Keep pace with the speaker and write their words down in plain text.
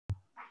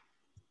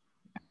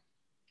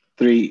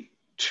Three,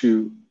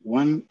 two,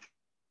 one.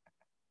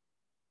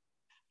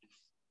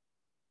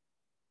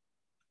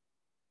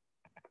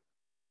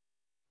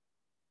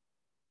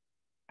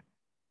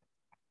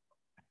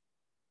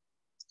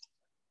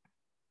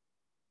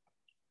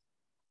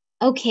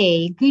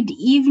 Okay, good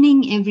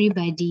evening,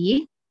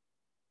 everybody.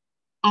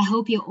 I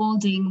hope you're all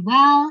doing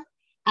well.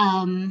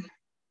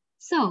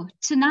 So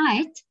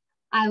tonight,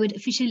 I would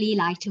officially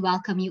like to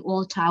welcome you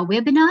all to our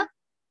webinar.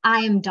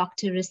 I am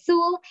Dr.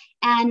 Rasool,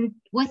 and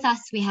with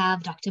us we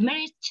have Dr.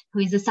 Miric, who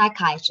is a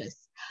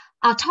psychiatrist.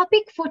 Our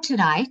topic for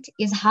tonight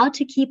is how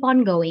to keep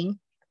on going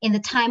in the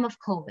time of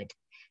COVID,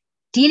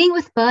 dealing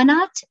with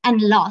burnout and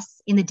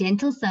loss in the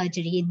dental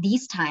surgery in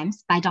these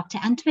times by Dr.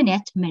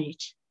 Antoinette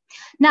Miric.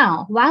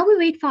 Now, while we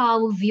wait for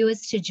our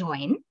viewers to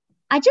join,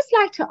 I'd just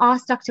like to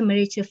ask Dr.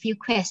 Miric a few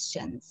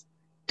questions.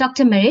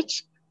 Dr. Miric,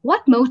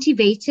 what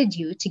motivated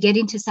you to get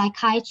into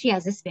psychiatry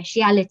as a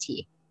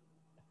specialty?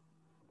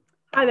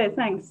 Hi there,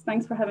 thanks.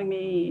 Thanks for having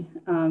me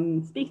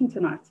speaking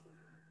tonight.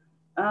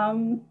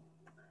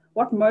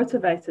 What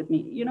motivated me?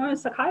 You know,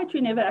 psychiatry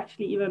never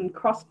actually even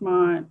crossed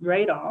my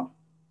radar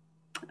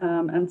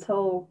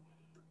until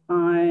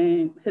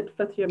I hit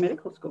fifth year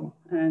medical school.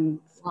 And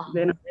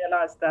then I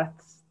realized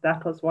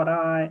that was what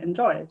I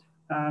enjoyed.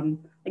 I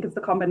think it's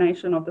the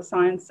combination of the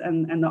science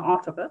and the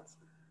art of it,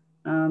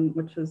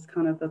 which is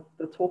kind of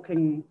the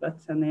talking bit,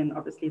 and then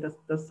obviously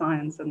the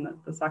science and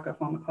the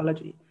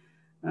psychopharmacology.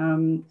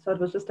 So it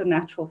was just a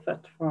natural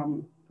fit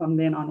from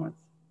then onwards.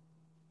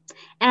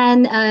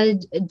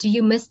 And do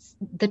you miss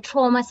the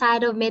trauma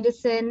side of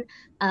medicine,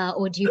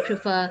 or do you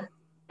prefer?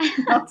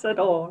 Not at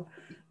all.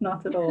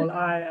 Not at all.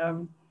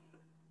 I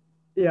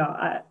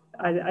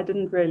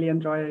didn't really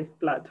enjoy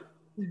blood,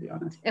 to be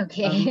honest.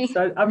 Okay.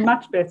 So I'm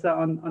much better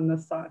on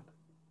this side.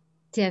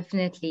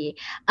 Definitely.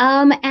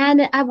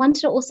 And I wanted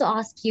to also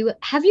ask you,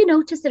 have you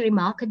noticed a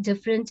remarkable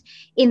difference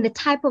in the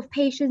type of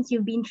patients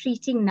you've been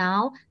treating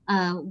now,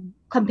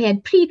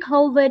 compared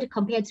pre-COVID,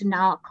 compared to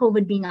now,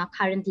 COVID being our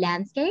current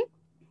landscape?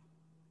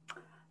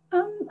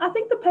 I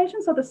think the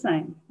patients are the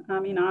same. I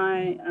mean,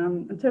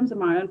 in terms of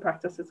my own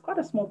practice, it's quite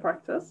a small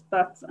practice,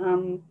 but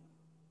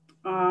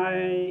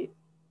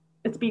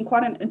it's been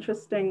quite an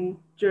interesting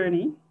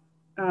journey.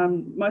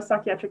 Most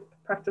psychiatric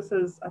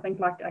practices, I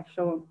think, like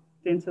actual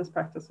dentist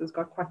practices,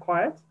 got quite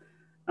quiet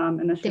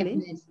initially.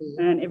 Definitely.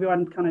 And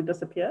everyone kind of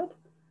disappeared.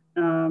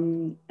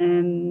 And,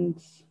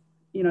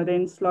 you know,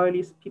 then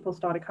slowly people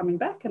started coming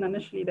back, and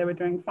initially they were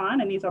doing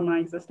fine. And these are my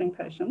existing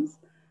patients.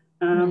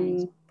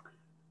 Right.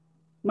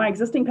 My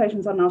existing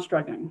patients are now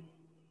struggling.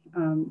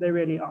 They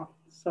really are.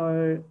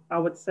 So I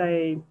would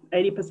say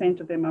 80%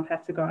 of them have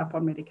had to go up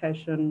on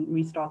medication,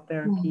 restart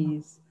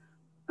therapies,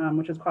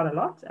 which is quite a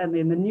lot. And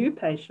then the new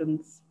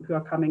patients who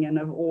are coming in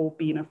have all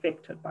been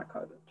affected by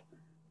COVID.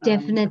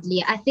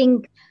 Definitely. I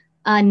think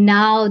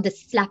now the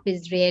slap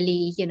is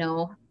really, you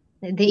know,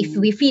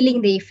 we're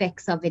feeling the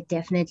effects of it,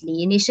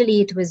 definitely.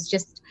 Initially, it was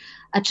just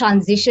a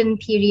transition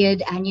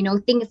period and, you know,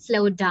 things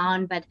slowed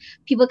down, but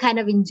people kind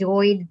of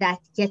enjoyed that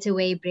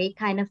getaway break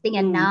kind of thing.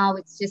 And now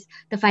it's just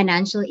the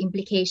financial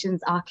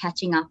implications are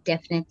catching up,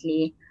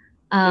 definitely.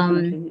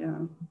 Definitely,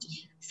 yeah.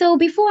 So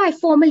before I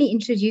formally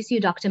introduce you,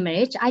 Dr.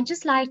 Miric, I'd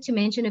just like to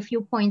mention a few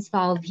points for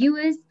our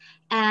viewers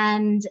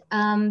and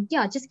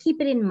just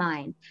keep it in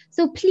mind.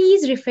 So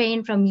please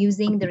refrain from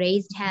using the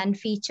raised hand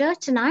feature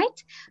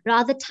tonight.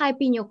 Rather type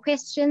in your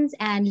questions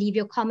and leave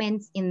your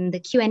comments in the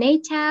Q&A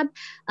tab.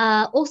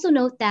 Also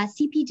note that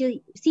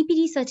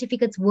CPD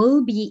certificates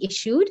will be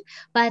issued,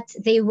 but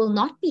they will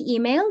not be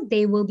emailed.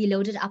 They will be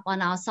loaded up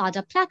on our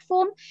SADA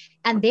platform,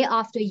 and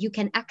thereafter you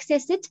can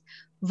access it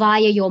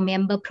via your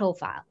member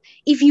profile.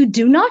 If you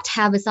do not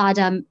have a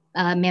SADA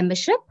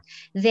membership,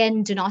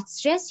 then do not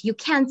stress. You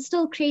can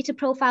still create a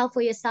profile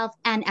for yourself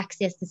and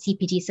access the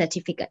CPD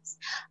certificates.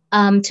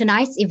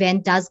 Tonight's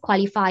event does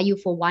qualify you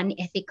for one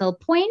ethical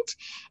point.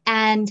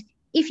 And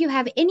if you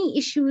have any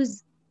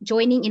issues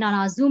joining in on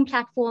our Zoom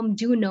platform,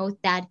 do note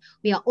that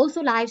we are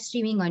also live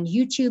streaming on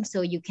YouTube,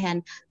 so you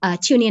can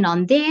tune in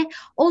on there.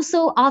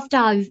 Also, after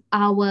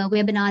our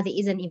webinar, there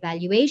is an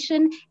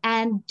evaluation,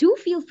 and do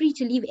feel free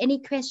to leave any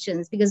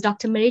questions because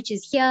Dr. Miric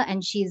is here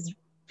and she's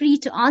free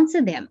to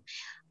answer them.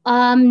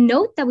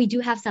 Note that we do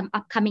have some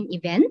upcoming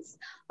events.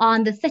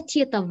 On the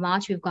 30th of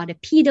March, we've got a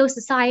Pedo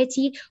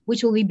Society,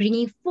 which will be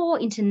bringing 4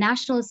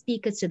 international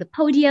speakers to the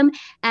podium,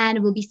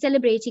 and we'll be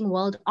celebrating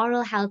World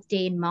Oral Health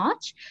Day in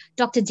March.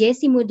 Dr.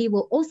 Jesse Moody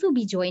will also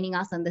be joining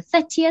us on the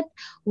 30th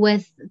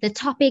with the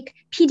topic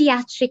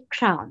Pediatric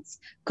Crowns,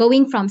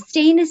 going from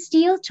stainless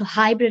steel to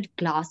hybrid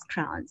glass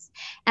crowns.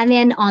 And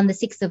then on the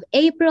 6th of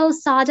April,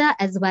 SADA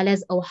as well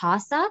as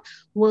OHASA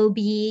will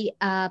be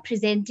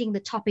presenting the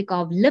topic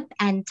of lip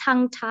and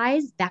tongue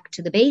ties, back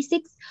to the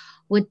basics,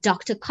 with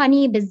Dr.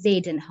 Connie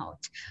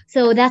Bezadenhout.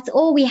 So that's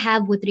all we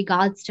have with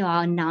regards to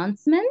our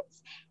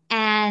announcements.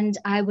 And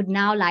I would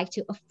now like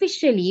to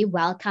officially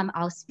welcome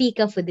our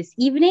speaker for this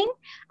evening.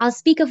 Our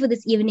speaker for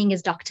this evening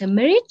is Dr.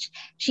 Miric.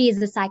 She is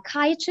a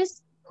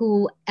psychiatrist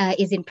who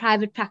is in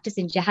private practice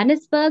in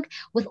Johannesburg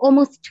with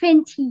almost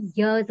 20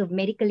 years of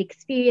medical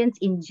experience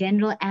in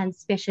general and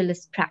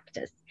specialist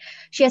practice.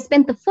 She has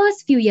spent the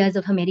first few years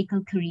of her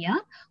medical career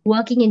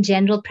working in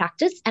general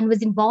practice and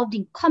was involved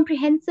in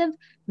comprehensive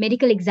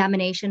medical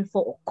examination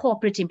for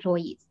corporate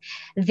employees.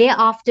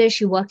 Thereafter,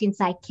 she worked in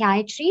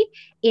psychiatry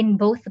in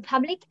both the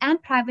public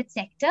and private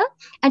sector,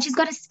 and she's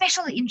got a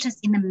special interest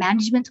in the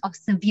management of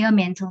severe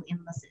mental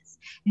illnesses.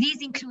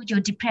 These include your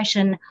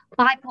depression,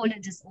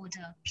 bipolar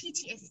disorder,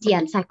 PTSD,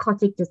 and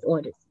psychotic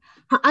disorders.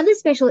 Her other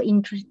special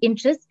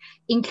interests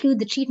include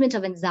the treatment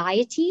of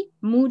anxiety,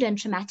 mood and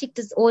traumatic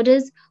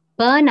disorders,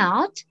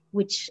 burnout,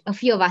 which a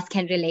few of us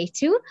can relate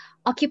to,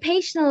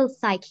 occupational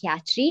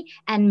psychiatry,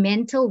 and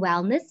mental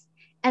wellness,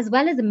 as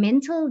well as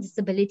mental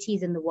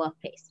disabilities in the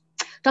workplace.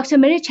 Dr.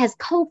 Miric has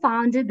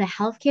co-founded the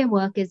Healthcare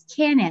Workers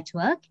Care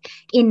Network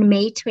in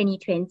May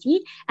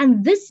 2020,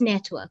 and this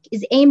network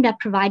is aimed at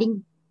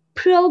providing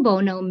pro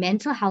bono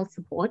mental health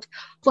support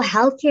for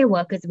healthcare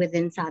workers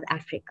within South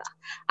Africa.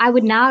 I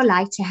would now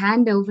like to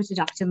hand over to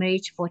Dr.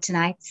 Miric for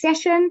tonight's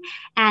session,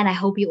 and I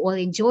hope you all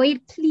enjoyed.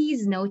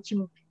 Please note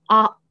you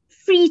are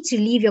free to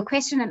leave your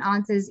question and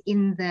answers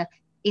in the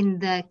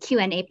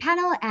Q&A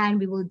panel, and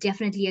we will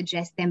definitely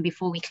address them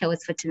before we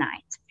close for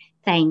tonight.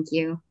 Thank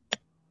you.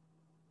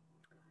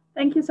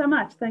 Thank you so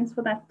much. Thanks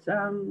for that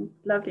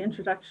lovely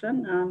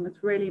introduction.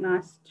 It's really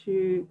nice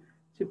to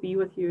be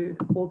with you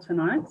all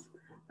tonight,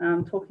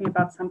 talking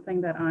about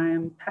something that I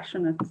am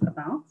passionate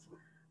about,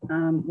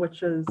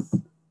 which is,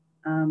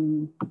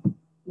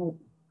 well,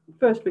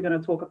 first we're going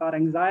to talk about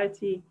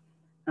anxiety,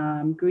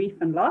 grief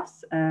and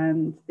loss,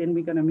 and then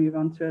we're going to move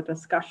on to a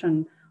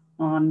discussion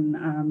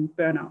on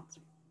burnout.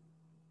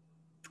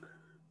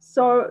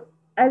 So,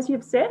 as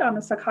you've said, I'm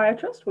a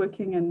psychiatrist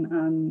working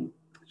in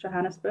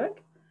Johannesburg,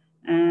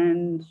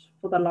 and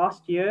for the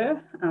last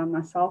year,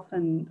 myself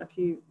and a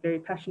few very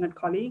passionate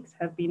colleagues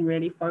have been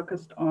really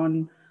focused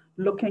on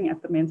looking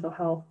at the mental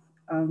health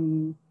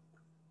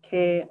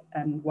care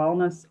and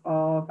wellness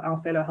of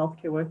our fellow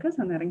healthcare workers,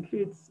 and that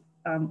includes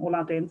all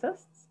our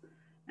dentists.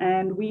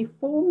 And we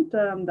formed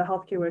the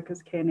Healthcare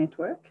Workers Care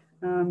Network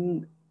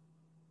in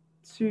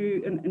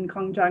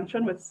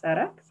conjunction with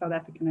SADAG, South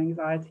African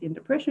Anxiety and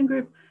Depression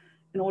Group,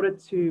 in order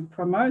to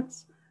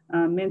promote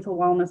mental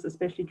wellness,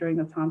 especially during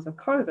the times of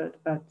COVID,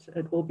 but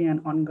it will be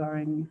an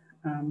ongoing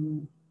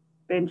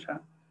venture.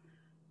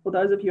 For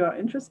those of you who are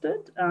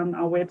interested,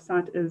 our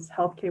website is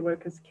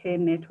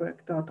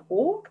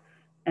healthcareworkerscarenetwork.org,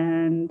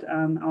 and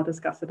I'll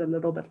discuss it a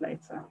little bit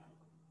later.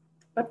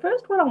 But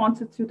first, what I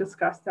wanted to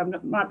discuss,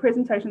 my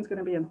presentation is going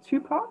to be in two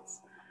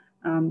parts.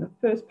 The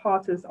first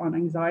part is on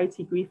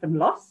anxiety, grief, and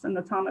loss in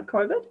the time of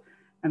COVID.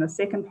 And the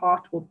second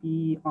part will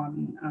be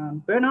on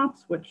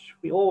burnout, which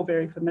we're all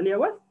very familiar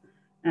with,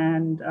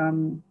 and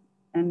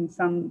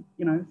some,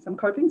 some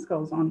coping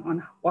skills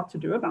on what to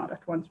do about it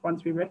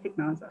once we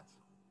recognize it.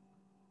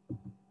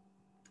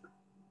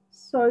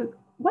 So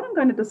what I'm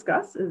going to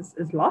discuss is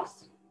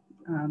loss,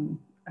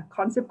 a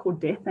concept called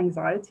death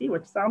anxiety,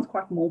 which sounds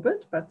quite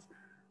morbid, but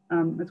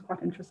it's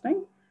quite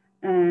interesting,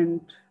 and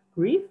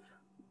grief,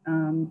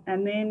 and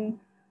then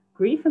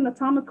grief in the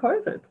time of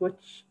COVID,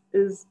 which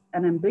is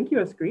an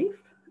ambiguous grief,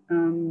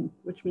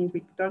 which means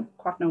we don't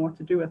quite know what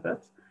to do with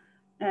it,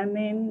 and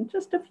then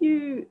just a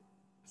few,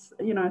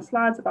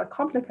 slides about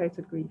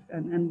complicated grief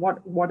and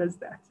what is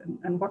that,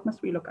 and what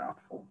must we look out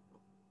for.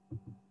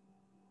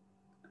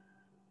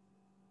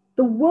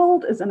 The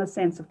world is in a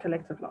sense of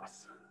collective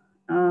loss.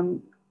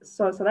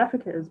 So South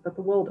Africa is, but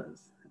the world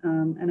is,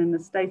 and in a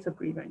state of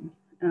grieving.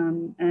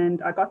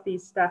 And I got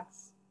these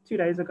stats 2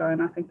 days ago,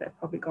 and I think they've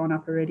probably gone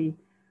up already.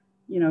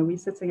 We're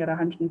sitting at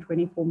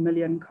 124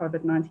 million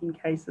COVID-19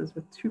 cases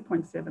with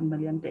 2.7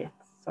 million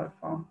deaths so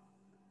far.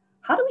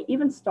 How do we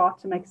even start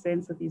to make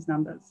sense of these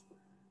numbers?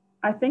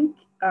 I think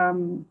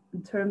in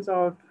terms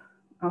of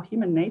our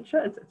human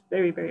nature, it's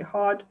very, very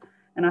hard.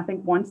 And I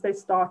think once they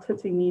start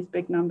hitting these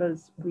big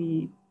numbers,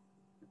 we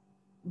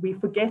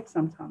forget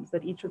sometimes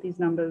that each of these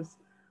numbers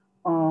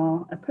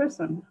are a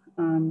person,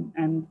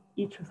 and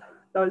each of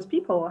those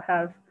people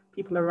have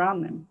people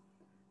around them.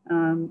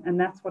 And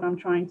that's what I'm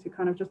trying to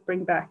kind of just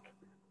bring back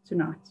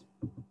tonight.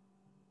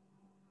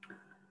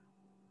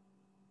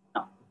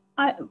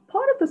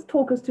 Part of this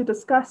talk is to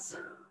discuss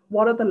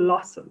what are the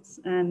losses,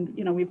 and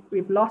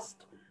we've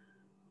lost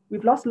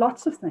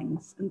lots of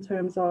things in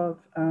terms of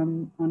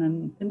on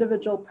an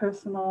individual,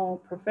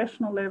 personal,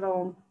 professional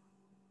level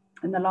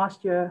in the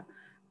last year,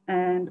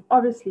 and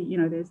obviously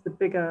there's the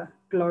bigger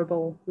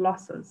global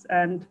losses,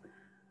 and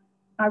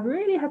I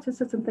really had to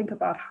sit and think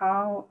about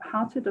how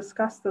to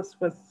discuss this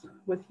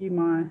with you,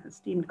 my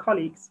esteemed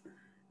colleagues.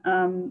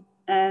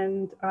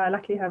 And I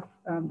luckily have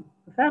a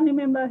family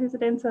member who's a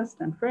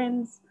dentist and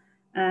friends.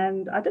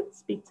 And I did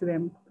speak to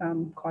them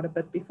quite a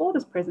bit before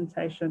this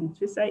presentation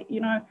to say,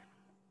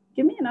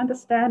 give me an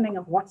understanding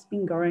of what's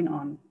been going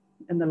on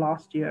in the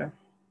last year.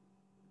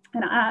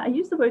 And I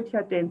use the word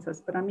here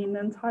dentist, but I mean the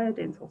entire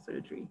dental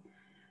surgery.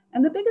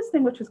 And the biggest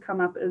thing which has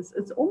come up is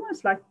it's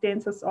almost like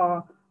dentists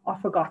are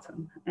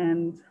forgotten.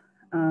 And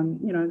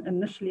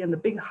initially in the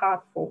big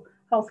heart for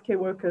healthcare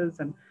workers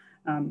and,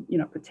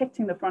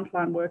 protecting the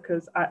frontline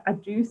workers, I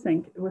do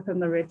think within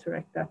the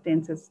rhetoric that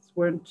dentists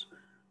weren't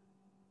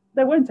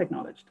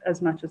acknowledged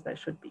as much as they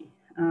should be.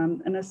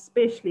 And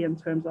especially in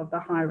terms of the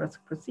high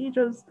risk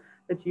procedures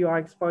that you are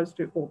exposed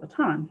to all the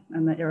time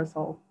and the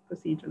aerosol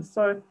procedures.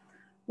 So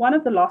one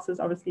of the losses,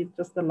 obviously,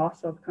 just the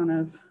loss of kind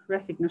of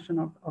recognition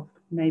of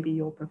maybe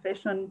your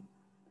profession.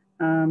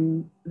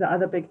 The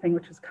other big thing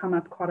which has come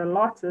up quite a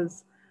lot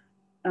is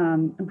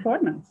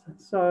employment.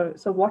 So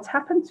what's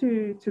happened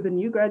to the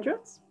new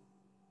graduates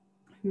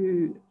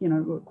who,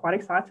 were quite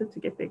excited to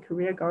get their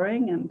career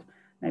going and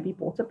maybe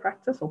bought a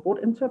practice or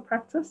bought into a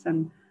practice,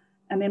 and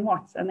then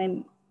what? And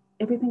then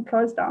everything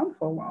closed down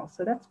for a while.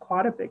 So that's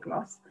quite a big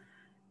loss.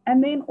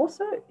 And then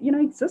also,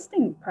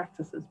 existing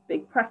practices,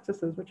 big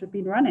practices which have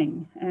been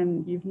running,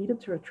 and you've needed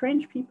to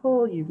retrench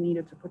people, you've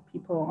needed to put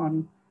people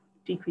on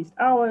decreased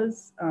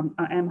hours.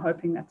 I am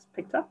hoping that's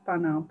picked up by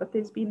now, but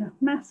there's been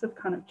massive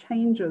kind of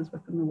changes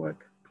within the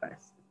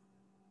workplace.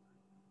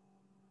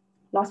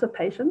 Loss of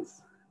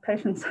patience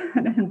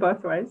in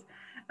both ways.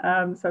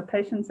 So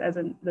patients as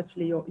in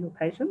literally your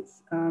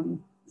patients.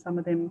 Some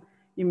of them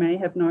you may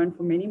have known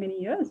for many, many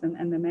years,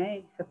 and they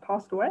may have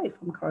passed away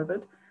from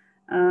COVID.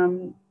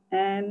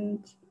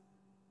 And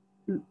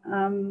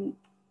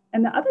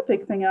the other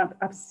big thing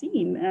I've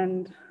seen,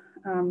 and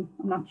I'm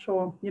not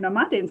sure,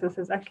 my dentist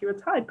has actually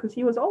retired because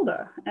he was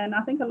older. And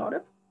I think a lot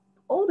of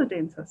older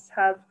dentists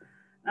have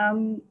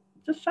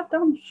just shut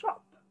down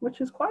shop,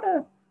 which is quite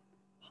a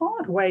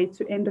hard way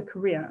to end a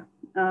career,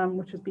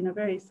 which has been a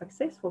very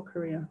successful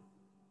career.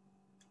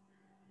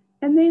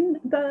 And then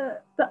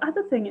the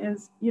other thing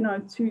is,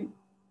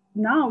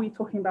 now we're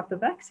talking about the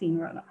vaccine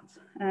rollout.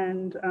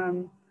 And,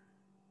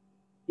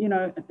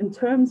 in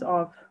terms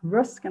of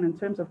risk and in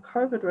terms of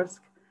COVID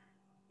risk,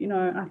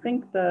 I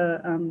think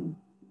the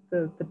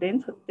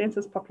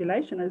dentist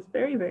population is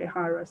very, very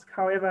high risk.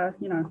 However,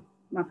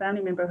 my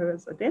family member who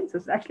is a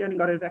dentist actually only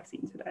got a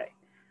vaccine today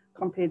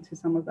compared to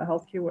some of the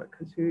healthcare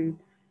workers who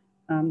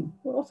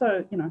were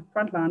also,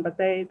 frontline, but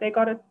they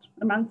got it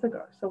a month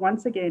ago. So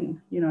once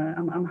again,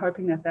 I'm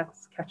hoping that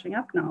that's catching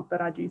up now,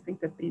 but I do think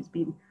that there's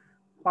been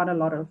quite a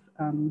lot of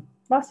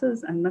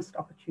losses and missed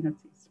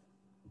opportunities.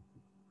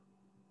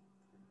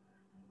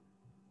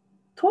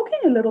 Talking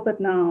a little bit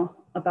now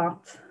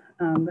about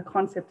the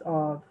concept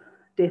of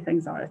death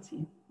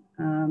anxiety.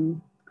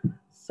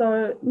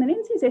 So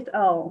Menzies et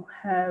al.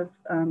 Have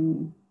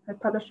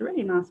published a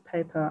really nice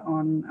paper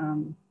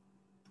on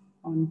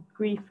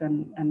grief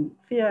and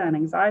fear and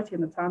anxiety in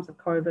the times of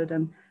COVID.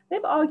 And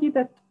they've argued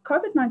that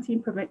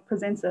COVID-19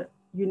 presents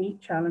unique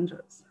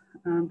challenges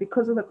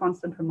because of the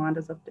constant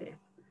reminders of death.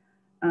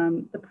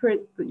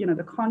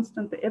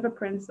 The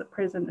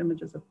ever-present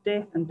images of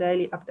death and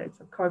daily updates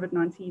of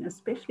COVID-19,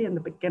 especially in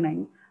the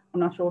beginning. I'm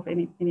not sure if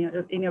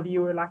any of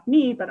you were like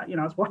me, but I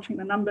was watching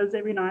the numbers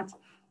every night.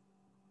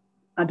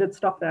 I did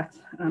stop that,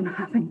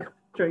 I think,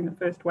 during the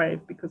first wave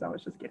because I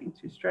was just getting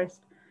too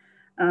stressed.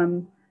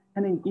 And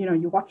then,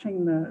 you're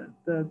watching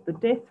the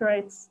death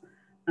rates,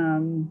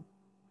 and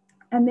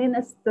then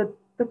it's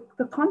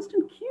the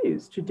constant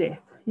cues to death.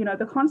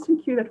 The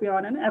constant cue that we are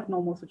in an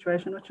abnormal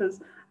situation, which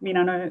is, I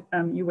know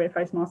you wear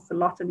face masks a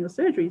lot in your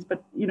surgeries,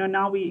 but,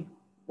 now we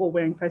all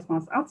wearing face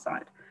masks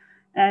outside.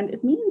 And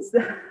it means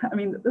that,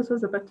 this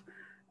was a bit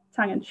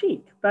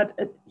tongue-in-cheek, but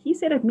he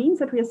said it means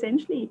that we're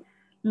essentially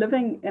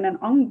living in an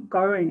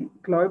ongoing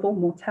global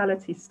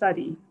mortality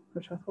study,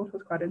 which I thought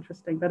was quite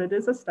interesting, but it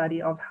is a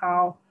study of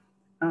how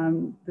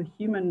the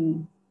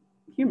humans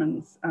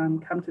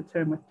come to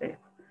term with death.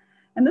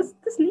 And this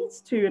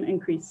leads to an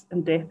increase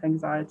in death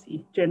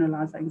anxiety,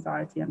 generalized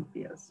anxiety and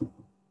fears.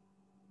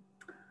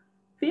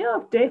 Fear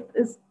of death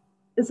is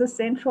a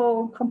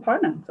central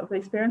component of the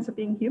experience of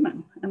being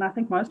human. And I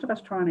think most of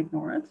us try and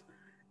ignore it.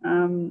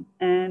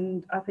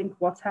 And I think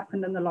what's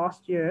happened in the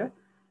last year,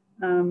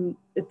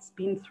 it's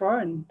been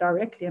thrown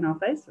directly in our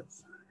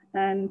faces.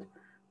 And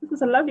this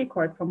is a lovely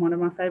quote from one of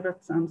my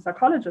favorite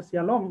psychologists,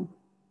 Yalom,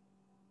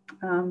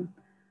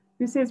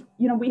 who says,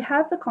 we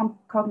have the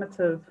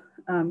cognitive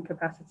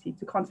capacity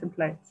to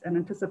contemplate and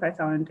anticipate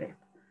our own death.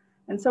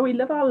 And so we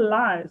live our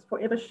lives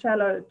forever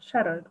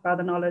shadowed by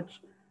the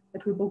knowledge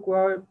that we will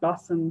grow,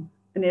 blossom,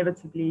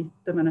 inevitably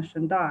diminish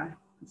and die.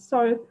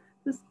 So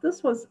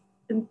this was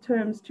in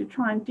terms to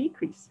try and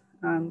decrease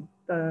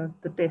the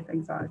death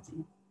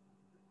anxiety.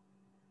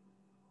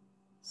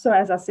 So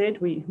as I said,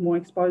 we're more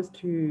exposed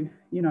to,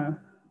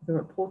 the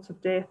reports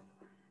of death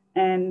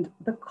and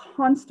the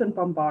constant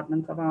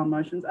bombardment of our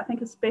emotions. I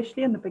think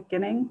especially in the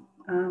beginning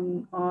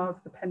of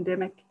the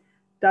pandemic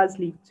does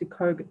lead to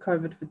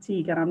COVID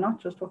fatigue. And I'm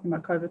not just talking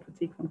about COVID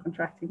fatigue from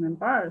contracting the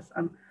virus.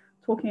 I'm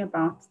talking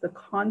about the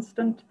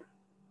constant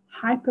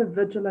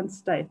hypervigilant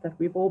state that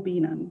we've all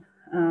been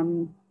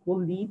in will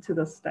lead to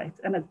this state,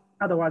 and it's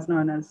otherwise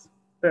known as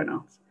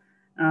burnout.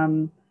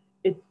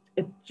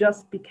 It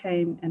just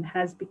became and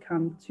has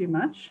become too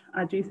much.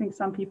 I do think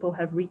some people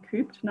have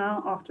recouped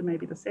now after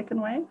maybe the second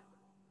wave.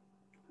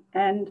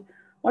 And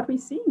what we're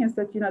seeing is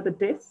that, the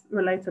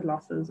death-related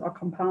losses are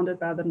compounded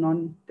by the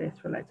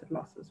non-death-related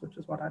losses, which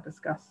is what I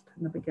discussed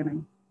in the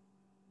beginning.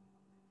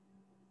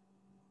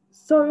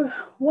 So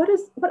what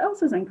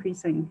else is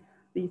increasing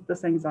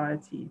this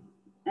anxiety?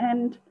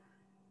 And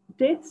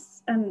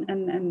deaths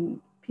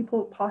and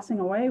people passing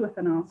away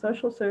within our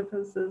social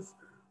services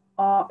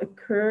are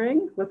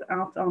occurring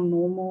without our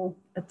normal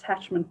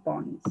attachment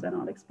bonds. And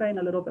I'll explain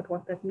a little bit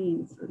what that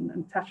means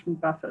in attachment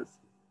buffers.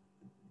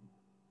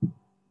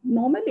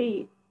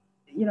 Normally,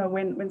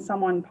 when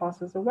someone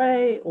passes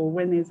away or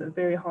when there's a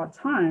very hard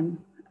time,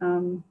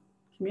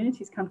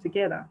 communities come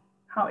together.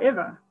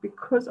 However,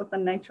 because of the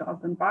nature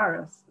of the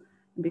virus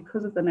and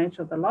because of the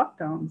nature of the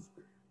lockdowns,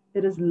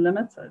 it is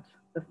limited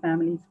the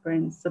families,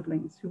 friends,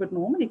 siblings who would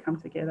normally come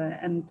together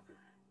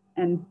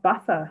and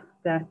buffer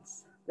that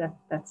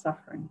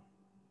suffering.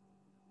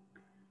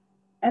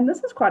 And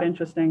this is quite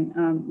interesting,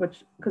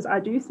 because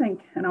I do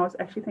think, and I was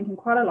actually thinking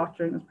quite a lot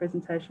during this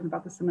presentation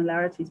about the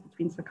similarities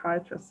between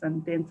psychiatrists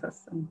and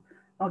dentists, and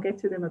I'll get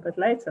to them a bit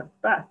later.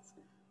 But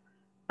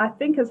I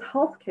think as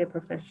healthcare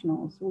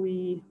professionals,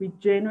 we are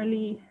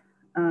generally,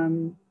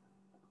 and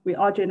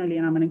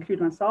I'm going to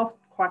include myself,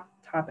 quite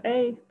type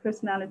A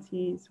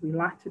personalities. We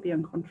like to be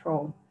in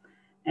control.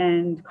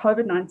 And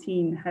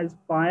COVID-19 has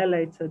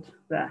violated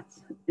that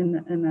in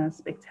a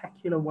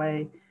spectacular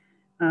way.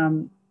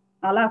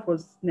 Our life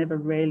was never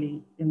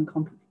really in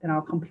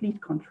our complete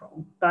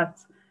control. But,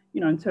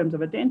 in terms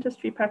of a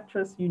dentistry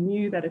practice, you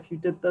knew that if you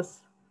did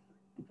this,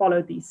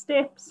 followed these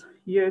steps,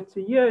 year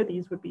to year,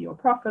 these would be your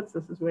profits,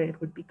 this is where it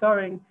would be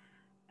going.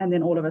 And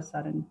then all of a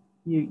sudden,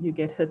 you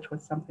get hit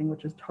with something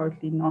which is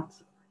totally not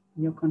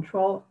in your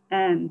control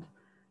and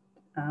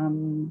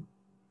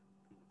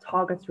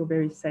targets your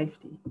very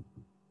safety.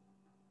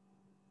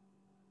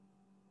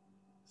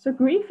 So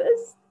grief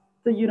is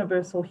the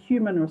universal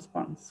human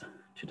response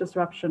to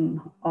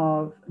disruption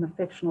of an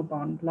affectional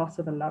bond, loss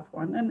of a loved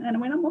one.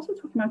 And when I'm also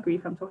talking about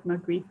grief, I'm talking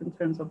about grief in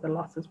terms of the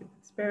losses we've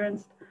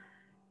experienced.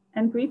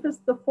 And grief is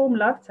the form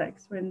love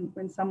takes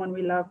when someone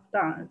we love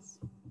dies.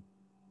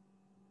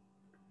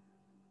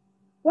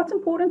 What's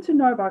important to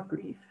know about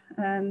grief,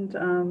 and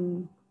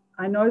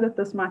I know that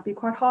this might be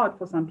quite hard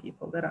for some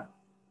people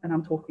and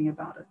I'm talking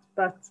about it,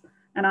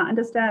 and I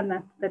understand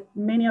that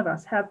many of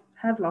us have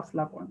lost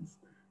loved ones,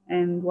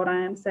 and what I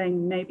am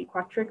saying may be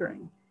quite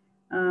triggering.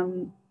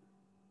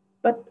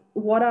 But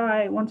what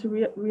I want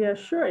to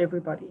reassure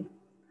everybody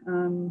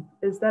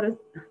is that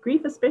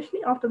grief, especially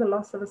after the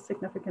loss of a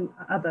significant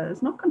other,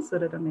 is not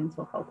considered a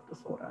mental health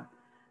disorder.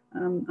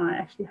 I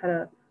actually had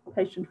a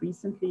patient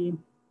recently,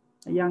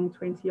 a young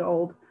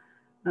 20-year-old,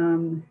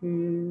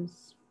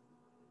 whose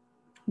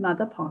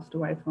mother passed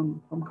away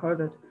from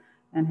COVID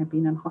and had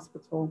been in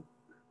hospital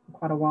for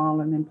quite a while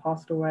and then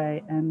passed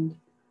away. And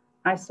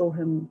I saw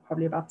him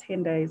probably about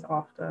 10 days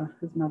after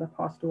his mother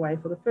passed away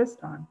for the first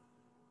time.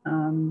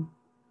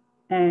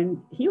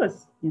 And he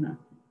was, in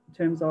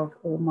terms of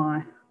all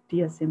my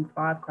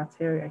DSM-5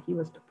 criteria, he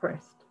was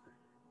depressed.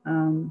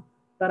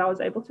 But I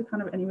was able to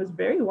and he was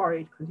very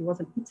worried because he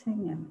wasn't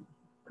eating and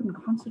couldn't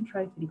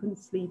concentrate and he couldn't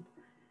sleep.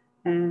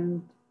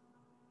 And,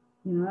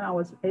 I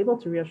was able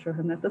to reassure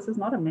him that this is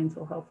not a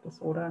mental health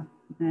disorder.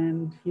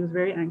 And he was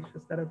very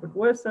anxious that it would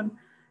worsen.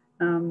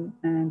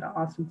 And I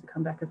asked him to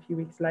come back a few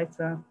weeks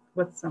later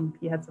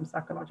he had some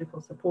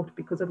psychological support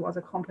because it was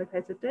a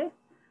complicated death.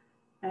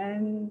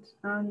 And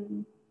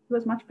he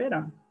was much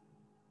better.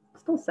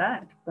 Still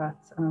sad, but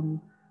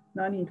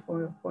no need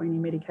for any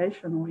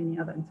medication or any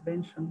other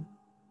intervention.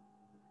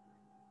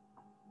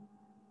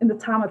 In the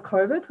time of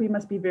COVID, we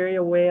must be very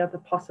aware of the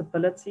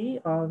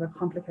possibility of a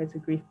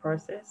complicated grief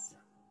process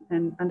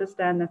and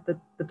understand that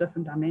the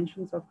different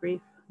dimensions of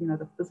grief,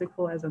 the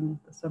physical as in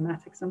the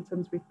somatic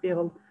symptoms we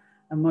feel,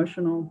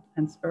 emotional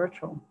and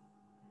spiritual.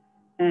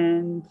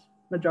 And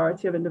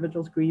majority of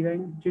individuals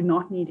grieving do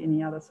not need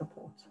any other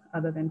support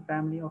other than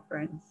family or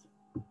friends.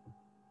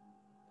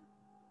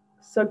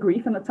 So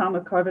grief in the time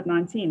of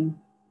COVID-19,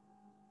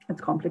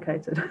 it's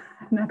complicated.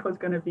 And that was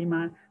going to be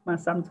my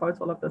sum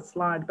total of this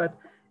slide, but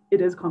it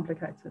is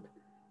complicated.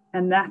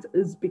 And that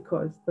is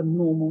because the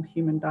normal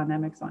human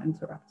dynamics are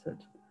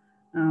interrupted.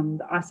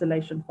 The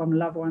isolation from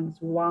loved ones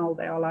while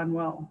they are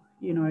unwell.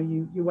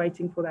 You're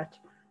waiting for that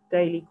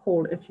daily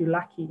call, if you're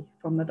lucky,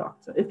 from the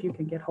doctor, if you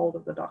can get hold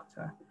of the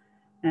doctor.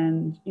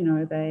 And,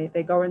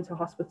 they go into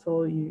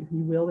hospital, you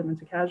wheel them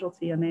into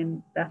casualty, and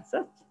then that's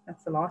it.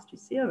 That's the last you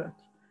see of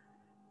it.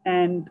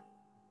 And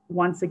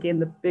once again,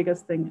 the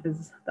biggest thing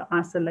is the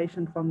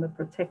isolation from the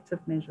protective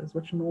measures,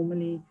 which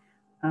normally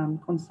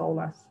console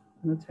us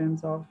in the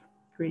terms of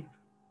grief.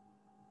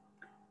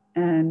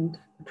 And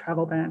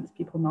travel bans,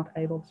 people not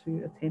able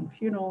to attend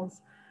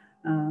funerals,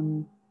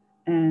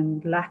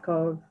 and lack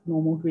of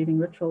normal grieving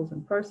rituals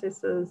and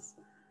processes.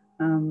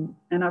 And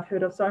I've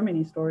heard of so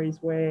many stories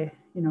where,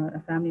 a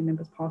family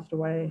member's passed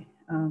away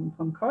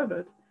from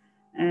COVID,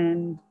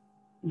 and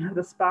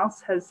the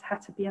spouse has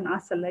had to be in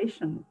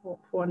isolation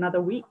for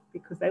another week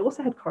because they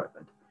also had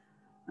COVID.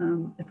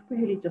 It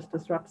really just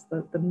disrupts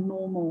the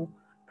normal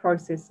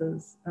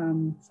processes,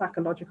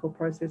 psychological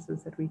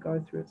processes that we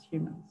go through as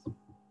humans.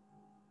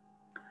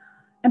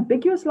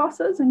 Ambiguous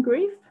losses and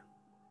grief.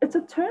 It's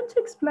a term to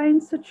explain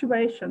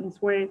situations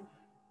where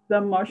the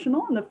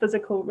emotional and the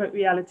physical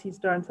realities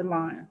don't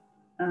align.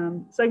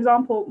 So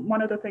example,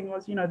 one of the things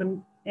was,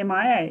 the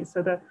MIA,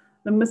 so the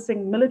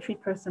missing military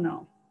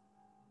personnel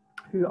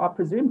who are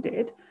presumed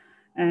dead,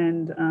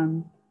 and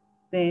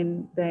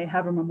then they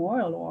have a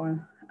memorial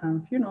or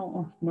funeral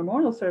or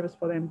memorial service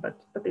for them, but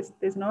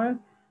there's no,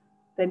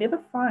 they never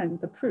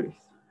find the proof.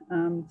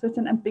 So it's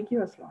an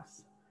ambiguous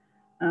loss.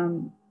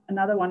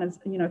 Another one is,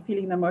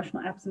 feeling the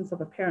emotional absence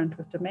of a parent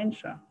with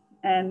dementia.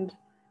 And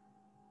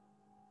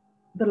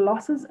the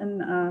losses in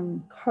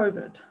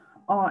COVID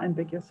are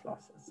ambiguous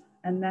losses.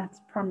 And that's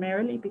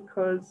primarily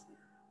because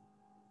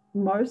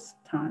most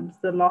times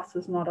the loss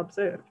is not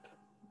observed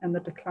and the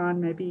decline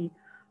may be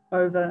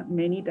over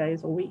many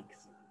days or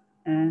weeks.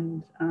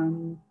 And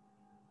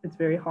it's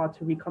very hard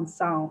to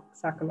reconcile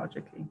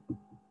psychologically.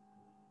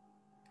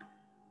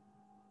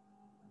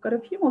 Got a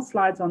few more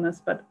slides on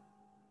this, but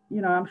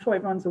I'm sure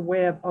everyone's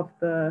aware of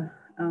the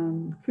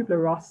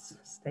Kubler-Ross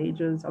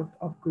stages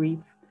of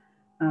grief,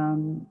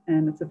 and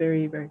it's a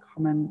very, very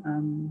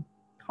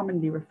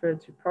commonly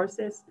referred to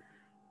process.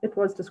 It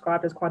was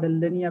described as quite a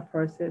linear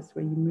process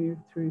where you move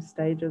through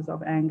stages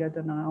of anger,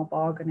 denial,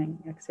 bargaining,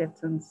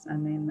 acceptance,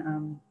 and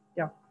then,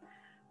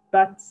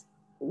 But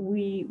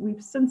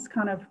we've since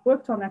kind of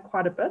worked on that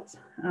quite a bit,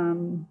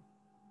 and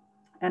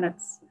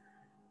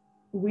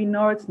we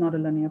know it's not a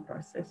linear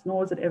process,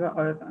 nor is it ever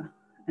over.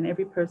 And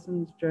every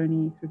person's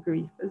journey through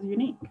grief is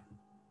unique.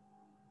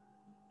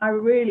 I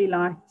really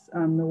liked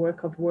the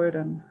work of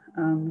Worden,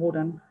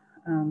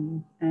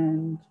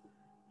 and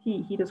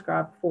he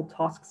described 4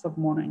 tasks of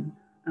mourning.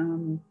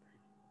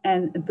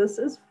 And this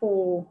is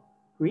for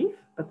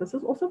grief, but this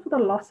is also for the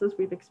losses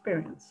we've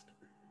experienced.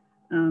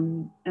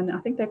 And I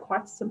think they're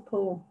quite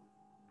simple,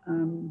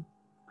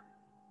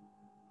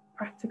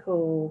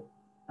 practical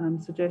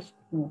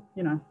suggestions,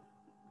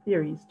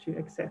 theories to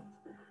accept.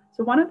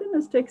 So one of them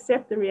is to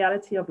accept the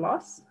reality of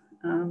loss.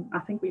 I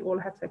think we all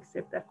had to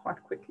accept that quite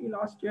quickly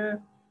last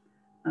year.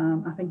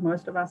 I think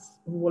most of us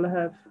will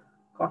have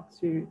got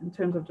to, in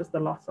terms of just the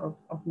loss of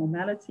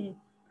normality,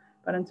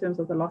 but in terms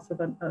of the loss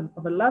of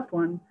a loved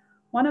one,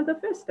 one of the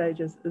first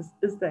stages is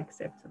the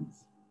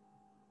acceptance.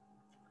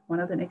 One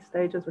of the next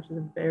stages, which is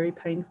a very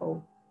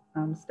painful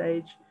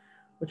stage,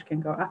 which can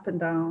go up and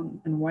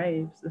down in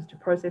waves, is to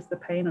process the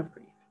pain of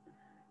grief.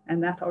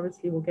 And that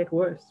obviously will get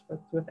worse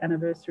with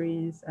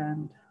anniversaries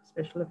and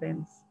special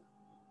events.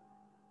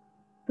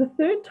 The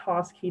third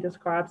task he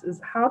describes is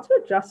how to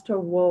adjust to a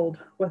world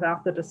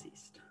without the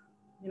deceased.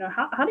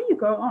 How do you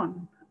go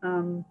on?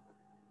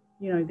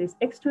 There's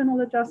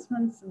external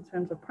adjustments in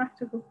terms of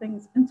practical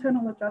things,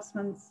 internal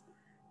adjustments,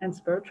 and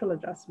spiritual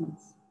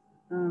adjustments,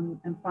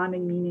 and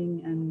finding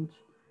meaning. And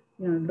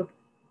look,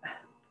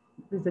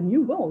 there's a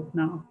new world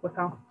now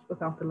without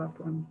the loved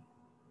one.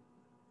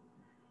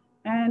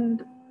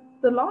 And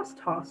the last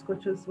task,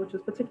 which is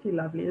particularly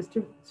lovely, is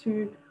to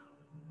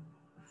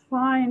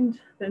find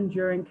the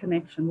enduring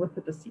connection with the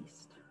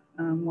deceased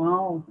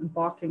while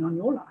embarking on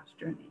your life's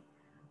journey.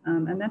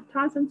 And that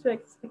ties into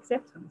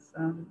acceptance.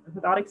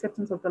 Without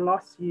acceptance of the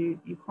loss, you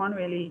can't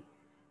really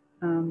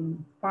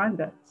find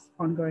that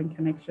ongoing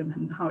connection,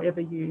 and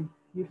however you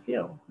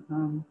feel.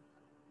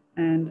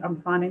 And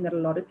I'm finding that a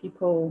lot of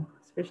people,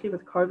 especially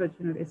with COVID,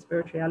 their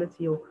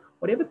spirituality or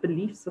whatever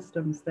belief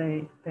systems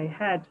they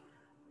had,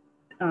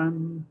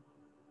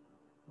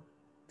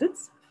 did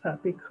suffer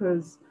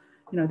because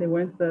there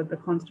weren't the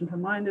constant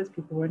reminders.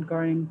 People weren't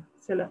going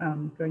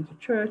to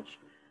church,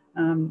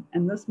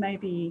 and this may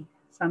be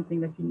something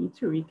that you need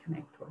to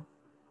reconnect with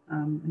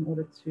in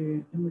order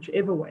to, in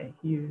whichever way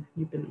you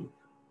believe.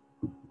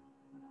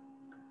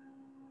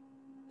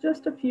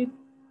 Just a few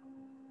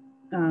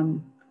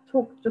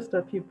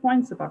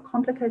points about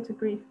complicated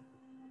grief.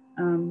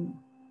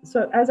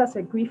 So as I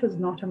said, grief is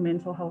not a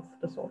mental health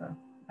disorder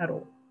at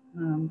all.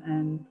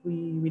 And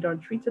we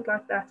don't treat it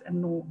like that,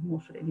 and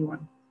nor should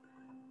anyone.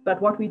 But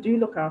what we do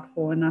look out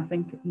for, and I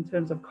think in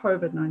terms of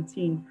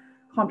COVID-19,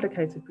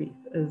 complicated grief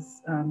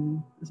is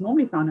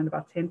normally found in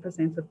about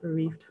 10% of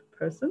bereaved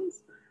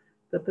persons.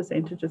 The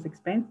percentage is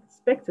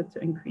expected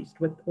to increase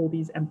with all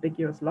these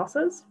ambiguous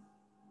losses.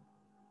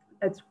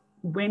 It's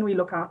when we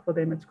look out for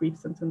them, its grief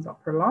symptoms are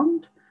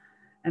prolonged,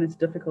 and it's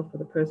difficult for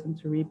the person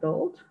to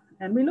rebuild.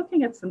 And we're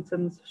looking at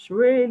symptoms,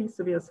 really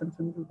severe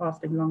symptoms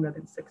lasting longer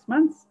than 6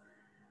 months,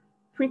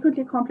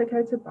 frequently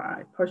complicated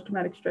by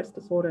post-traumatic stress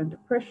disorder and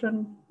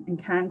depression, and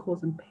can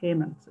cause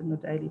impairments in your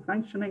daily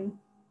functioning.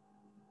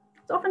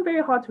 It's often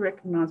very hard to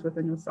recognize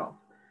within yourself,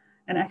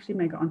 and actually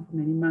may go on for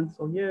many months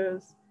or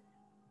years.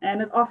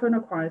 And it often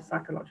requires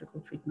psychological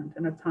treatment,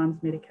 and at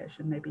times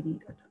medication may be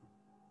needed.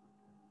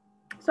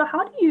 So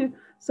how do you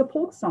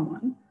support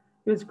someone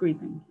who's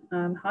grieving?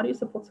 How do you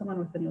support someone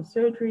within your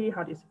surgery?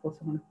 How do you support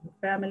someone within your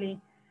family?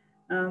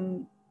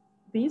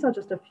 These are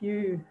just a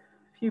few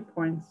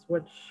points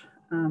which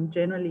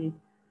generally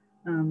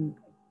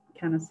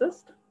can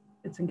assist.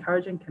 It's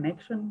encouraging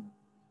connection.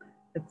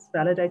 it's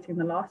validating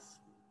the loss.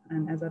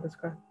 And as I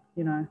described,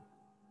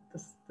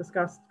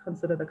 discussed,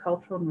 consider the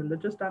cultural and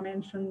religious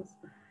dimensions,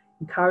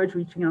 encourage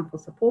reaching out for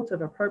support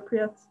if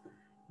appropriate,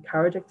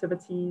 encourage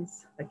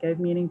activities that gave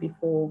meaning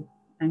before,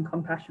 and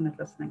compassionate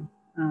listening.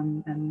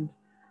 And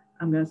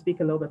I'm going to speak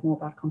a little bit more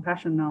about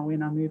compassion now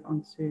when I move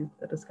on to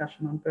the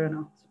discussion on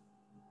burnout.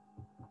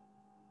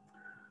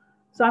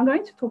 So I'm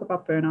going to talk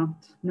about burnout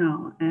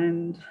now,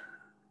 and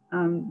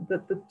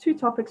the two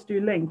topics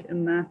do link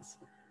in that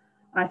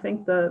I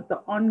think the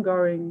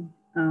ongoing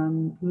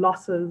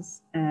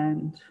losses,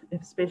 and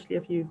especially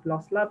if you've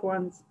lost loved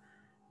ones,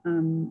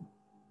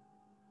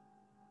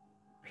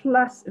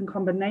 plus in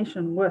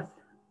combination with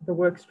the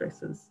work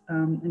stresses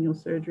and your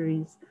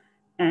surgeries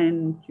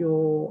and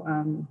your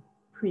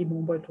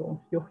pre-morbid or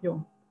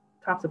your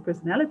types of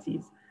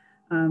personalities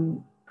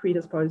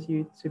predispose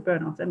you to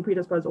burnout and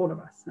predispose all of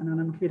us, and I'm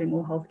including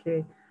all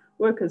healthcare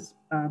workers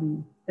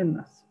in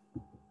this.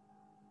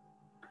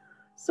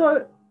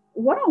 So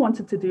what I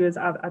wanted to do is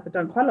I've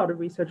done quite a lot of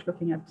research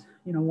looking at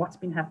what's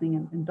been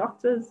happening in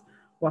doctors,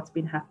 what's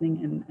been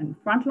happening in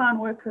frontline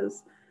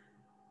workers,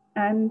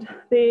 and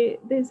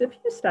there's a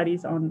few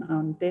studies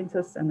on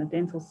dentists and the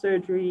dental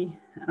surgery,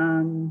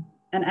 and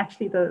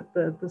actually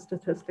the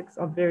statistics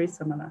are very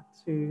similar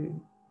to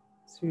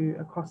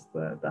across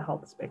the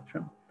health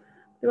spectrum.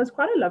 There was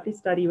quite a lovely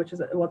study, which is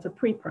a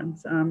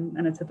preprint,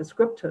 and it's a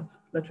descriptive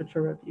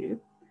literature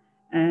review,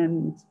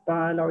 and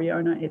by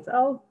Loriona et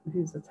al.,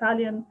 who's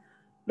Italian,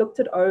 looked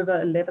at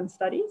over 11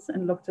 studies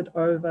and looked at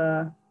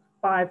over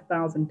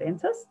 5,000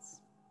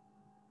 dentists.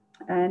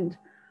 And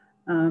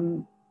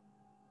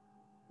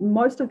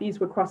most of these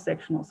were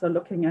cross-sectional, so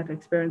looking at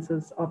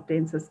experiences of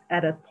dentists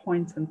at a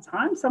point in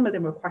time. Some of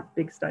them were quite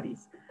big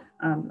studies,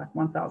 like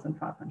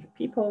 1,500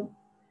 people.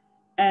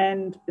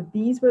 And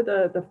these were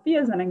the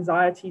fears and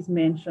anxieties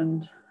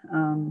mentioned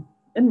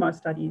in most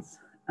studies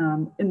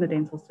in the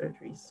dental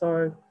surgery.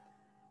 So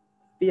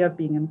fear of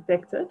being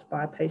infected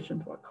by a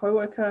patient or a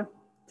coworker,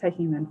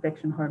 taking the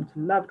infection home to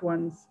loved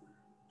ones,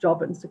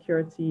 job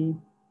insecurity,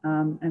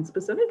 and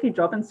specifically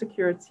job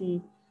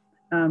insecurity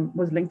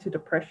was linked to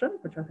depression,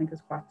 which I think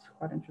is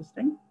quite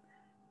interesting.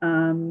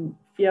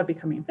 Fear of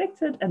becoming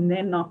infected and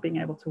then not being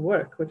able to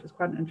work, which is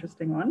quite an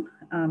interesting one.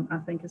 I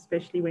think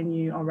especially when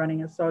you are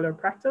running a solo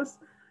practice,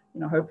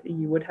 hopefully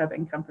you would have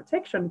income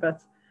protection,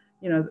 but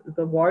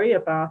the worry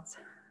about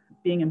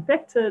being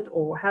infected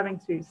or having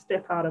to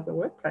step out of the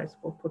workplace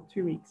for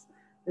 2 weeks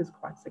is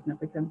quite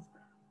significant.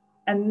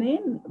 And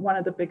then one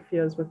of the big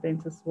fears with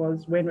dentists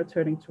was when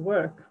returning to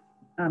work,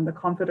 the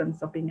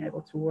confidence of being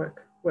able to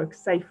work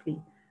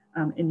safely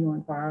in your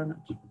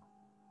environment.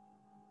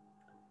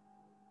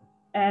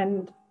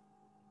 And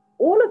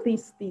all of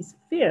these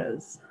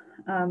fears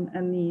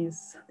and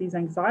these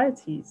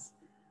anxieties,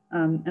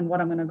 and what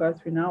I'm going to go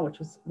through now,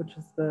 which is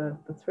the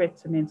threat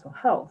to mental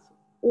health,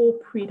 all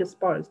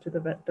predisposed to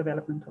the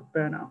development of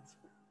burnout.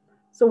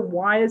 So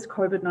why is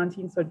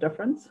COVID-19 so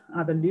different?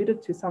 I've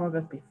alluded to some of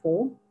it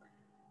before,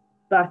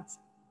 but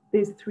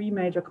there's three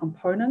major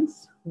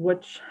components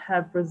which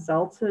have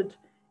resulted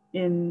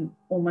in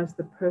almost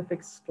the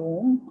perfect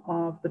storm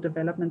of the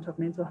development of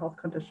mental health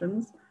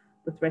conditions: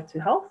 the threat to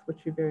health, which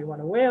you're very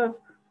well aware of,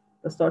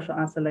 the social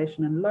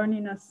isolation and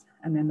loneliness,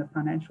 and then the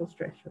financial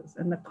stressors.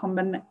 And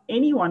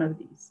any one of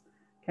these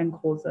can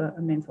cause a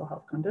mental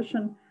health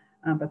condition,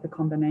 but the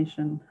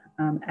combination,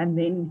 and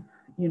then,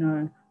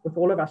 with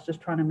all of us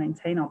just trying to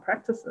maintain our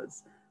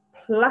practices,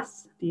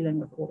 plus dealing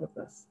with all of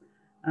this,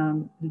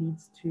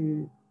 leads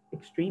to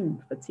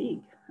extreme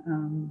fatigue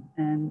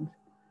and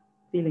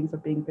feelings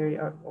of being very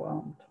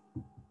overwhelmed.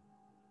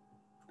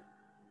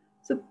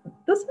 So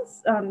this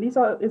is these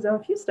are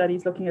a few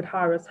studies looking at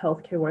high-risk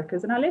healthcare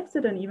workers, and I left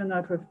it in even though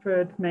it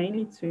referred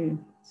mainly to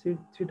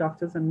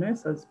doctors and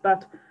nurses.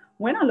 But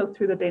when I looked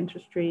through the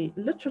dentistry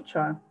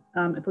literature,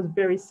 it was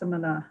very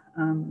similar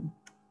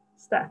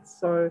stats.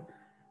 So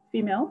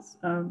females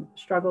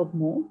struggled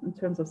more in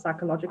terms of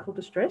psychological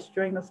distress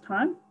during this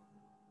time.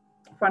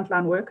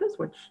 Frontline workers,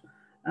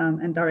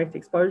 and direct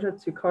exposure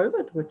to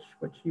COVID,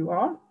 which you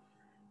are,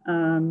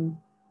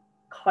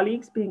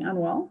 colleagues being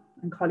unwell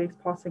and colleagues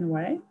passing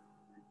away,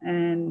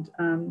 and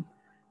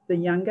the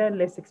younger and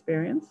less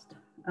experienced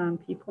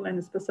people,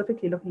 and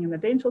specifically looking in the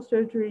dental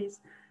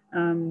surgeries,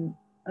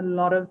 a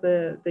lot of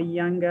the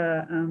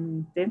younger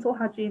dental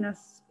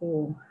hygienists,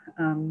 or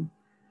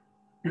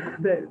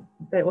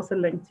they also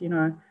linked,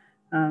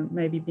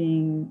 maybe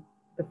being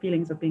the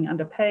feelings of being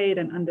underpaid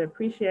and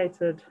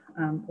underappreciated,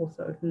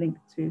 also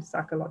linked to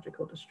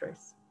psychological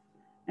distress.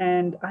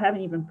 And I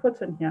haven't even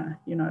put in here,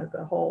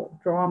 the whole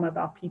drama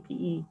about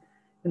PPE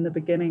in the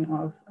beginning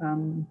of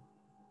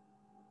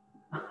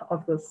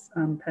this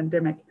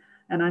pandemic.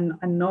 And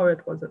I know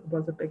it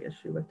was a big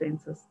issue with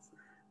dentists,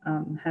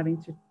 having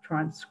to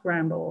try and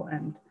scramble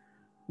and,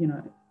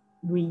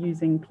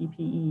 reusing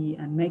PPE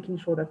and making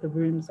sure that the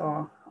rooms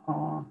are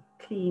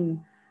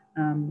clean.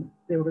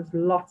 There was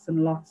lots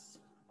and lots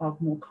of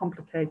more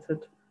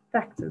complicated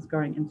factors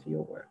going into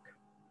your work.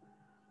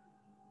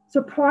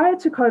 So prior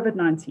to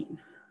COVID-19,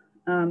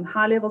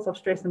 high levels of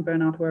stress and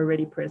burnout were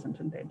already present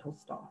in dental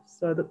staff.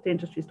 So the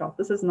dentistry staff,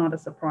 this is not a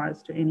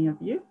surprise to any of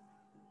you.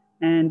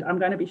 And I'm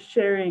going to be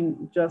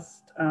sharing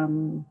just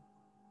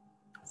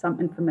some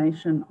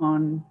information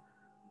on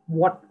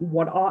what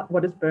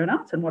is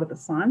burnout and what are the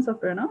signs of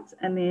burnout.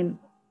 And then,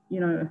 you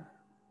know,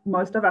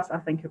 most of us, I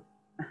think,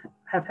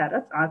 have had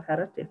it. I've had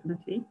it,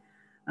 definitely.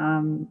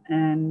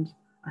 And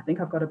I think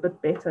I've got a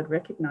bit better at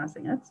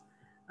recognizing it.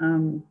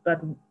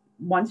 But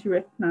once you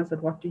recognize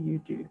it, what do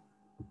you do?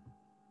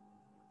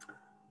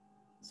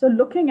 So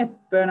looking at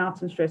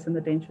burnout and stress in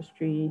the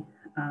dentistry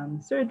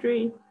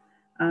surgery,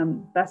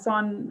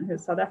 Basson,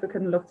 who's South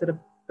African, looked at a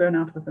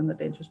burnout within the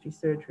dentistry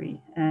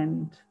surgery.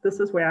 And this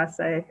is where I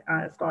say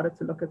I started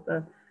to look at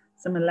the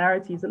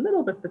similarities a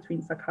little bit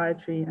between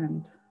psychiatry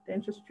and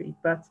dentistry.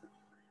 But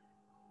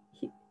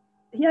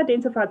he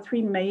identified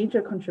 3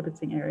 major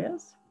contributing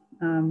areas: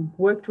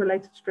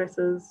 work-related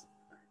stresses,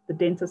 the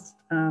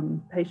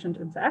dentist-patient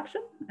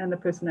interaction, and the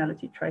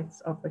personality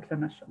traits of the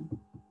clinician.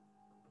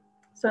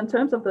 So in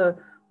terms of the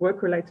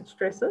work-related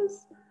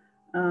stresses,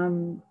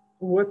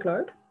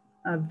 workload,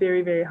 a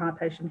very, very high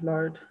patient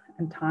load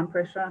and time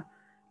pressure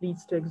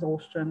leads to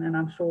exhaustion. And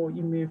I'm sure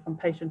you move from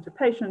patient to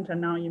patient, and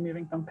now you're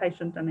moving from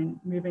patient and then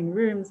moving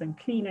rooms and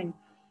cleaning.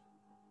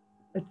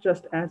 It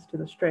just adds to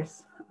the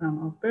stress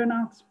of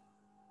burnout.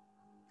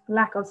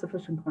 Lack of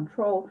sufficient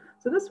control.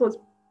 So this was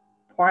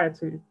prior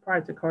to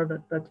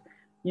COVID, but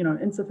you know,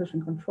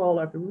 insufficient control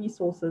over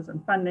resources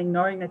and funding,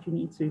 knowing that you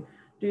need to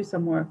do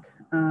some work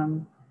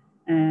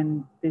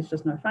and there's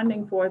just no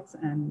funding for it,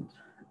 and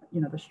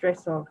you know, the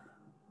stress of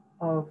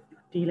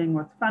dealing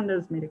with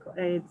funders, medical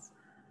aids,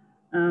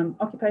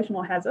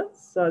 occupational hazards.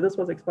 So this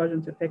was exposure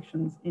to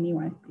infections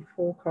anyway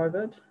before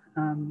COVID,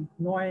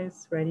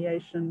 noise,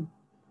 radiation.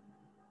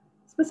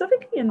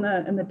 Specifically in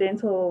the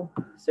dental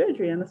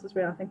surgery, and this is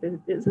where I think there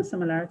is a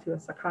similarity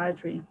with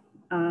psychiatry,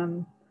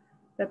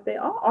 that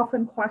there are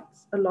often quite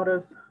a lot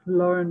of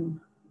lone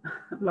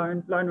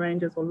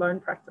rangers or lone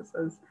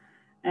practices,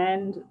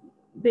 and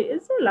there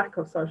is a lack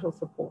of social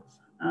support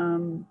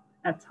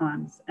at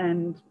times.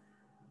 And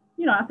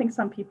you know, I think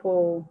some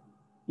people,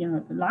 you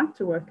know, like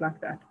to work like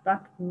that,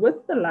 but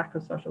with the lack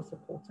of social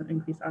support and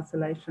increased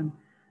isolation,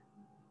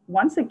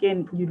 once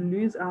again, you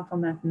lose out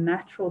on that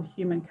natural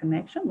human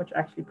connection, which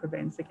actually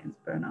prevents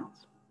against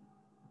burnout.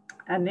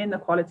 And then the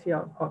quality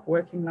of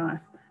working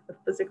life, the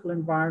physical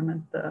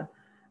environment, the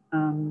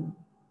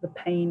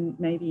pain,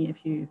 maybe if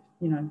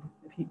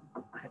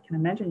I can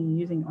imagine you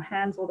using your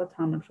hands all the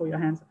time. I'm sure your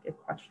hands get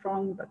quite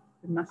strong, but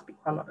there must be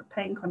quite a lot of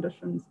pain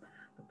conditions,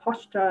 the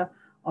posture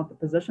of the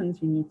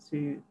positions you need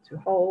to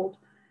hold.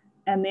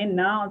 And then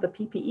now the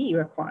PPE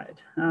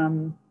required,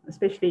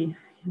 especially,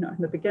 you know,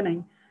 in the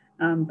beginning,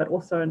 but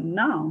also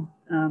now,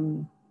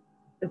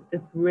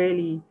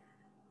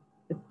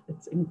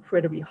 it's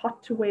incredibly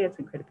hot to wear, it's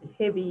incredibly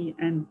heavy,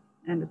 and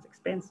it's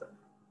expensive.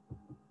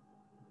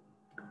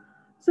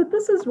 So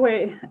this is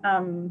where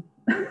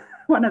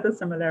one of the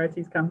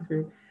similarities come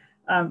through,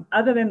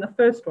 other than the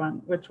first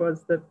one, which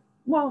was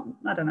well,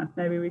 I don't know,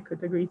 maybe we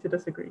could agree to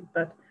disagree,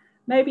 but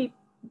maybe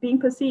being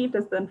perceived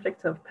as the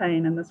inflictor of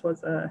pain. And this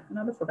was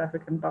another South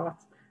African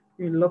Bart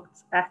who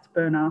looked at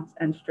burnout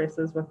and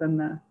stresses within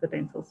the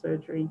dental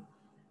surgery.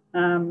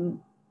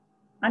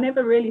 I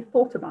never really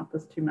thought about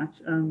this too much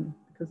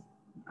because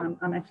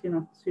I'm actually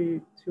not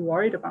too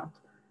worried about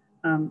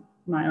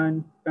my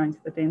own going to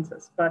the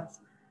dentist, but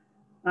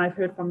I've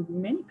heard from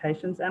many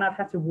patients, and I've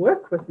had to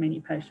work with many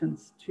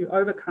patients to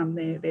overcome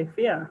their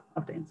fear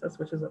of dentists,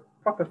 which is a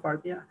proper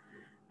phobia,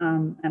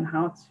 and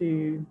how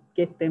to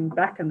get them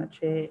back in the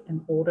chair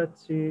in order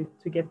to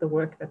get the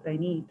work that they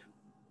need.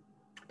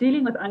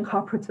 Dealing with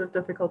uncooperative,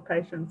 difficult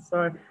patients.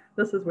 So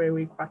this is where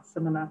we're quite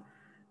similar.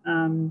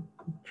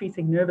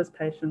 Treating nervous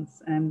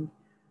patients, and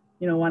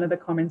you know, one of the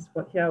comments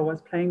here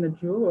was playing the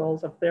dual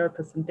roles of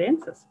therapist and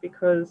dentist,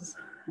 because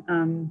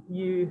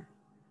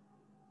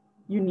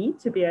you need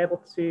to be able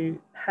to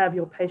have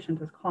your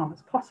patient as calm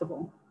as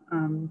possible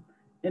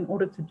in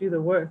order to do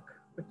the work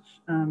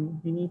which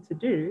you need to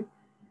do.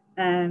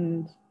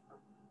 And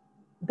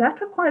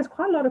that requires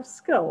quite a lot of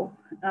skill,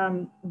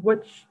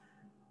 which,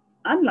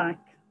 unlike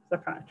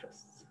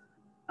psychiatrists,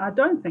 I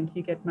don't think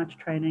you get much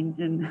training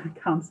in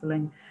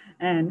counseling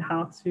and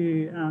how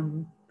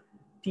to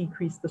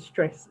decrease the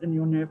stress in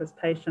your nervous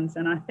patients.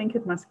 And I think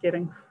it must get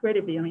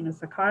incredibly, I mean, as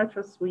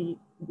psychiatrists, we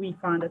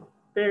find it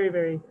very,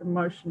 very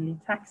emotionally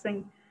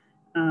taxing.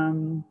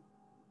 And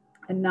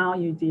now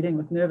you're dealing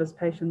with nervous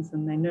patients,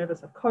 and they're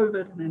nervous of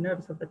COVID, and they're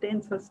nervous of the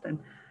dentist, and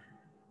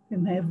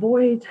then they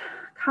avoid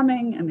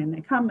coming, and then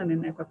they come, and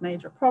then they've got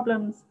major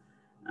problems.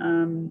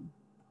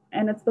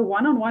 And it's the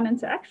one-on-one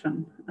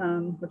interaction,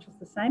 which is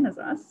the same as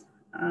us.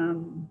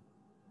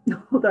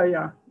 Although,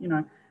 yeah, you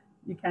know,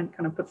 you can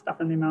kind of put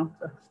stuff in their mouth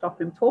to stop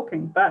them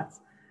talking, but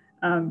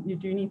you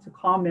do need to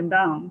calm them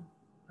down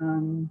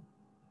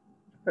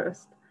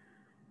first.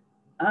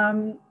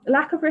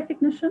 Lack of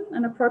recognition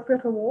and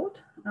appropriate reward,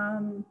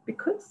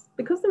 because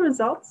the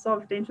results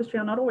of dentistry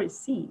are not always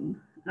seen,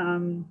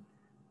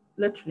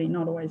 literally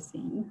not always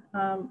seen.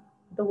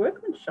 the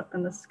workmanship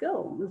and the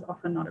skill is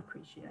often not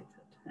appreciated.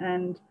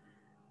 And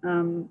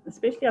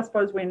especially, I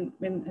suppose, when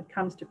it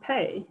comes to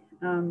pay,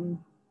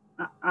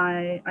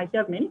 I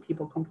hear many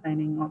people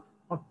complaining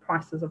of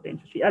prices of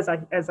dentistry, as I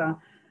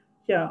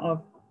hear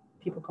of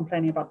people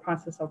complaining about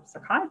prices of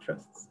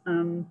psychiatrists.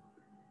 And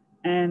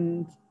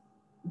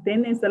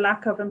then there's the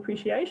lack of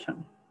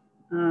appreciation.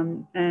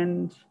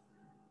 And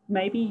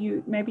maybe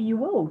you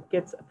will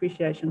get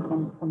appreciation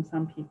from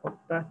some people,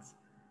 but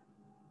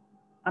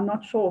I'm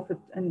not sure if it,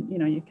 and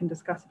you can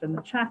discuss it in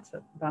the chat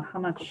about how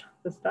much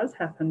this does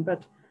happen,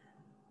 but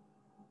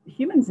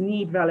humans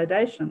need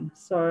validation.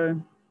 So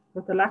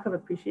with the lack of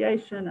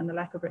appreciation and the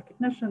lack of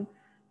recognition,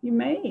 you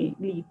may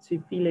lead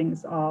to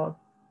feelings of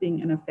being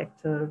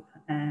ineffective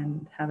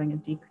and having a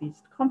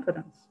decreased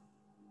confidence.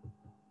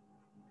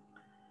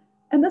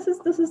 And this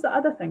is the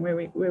other thing where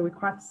we're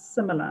quite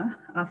similar,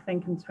 I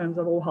think, in terms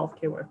of all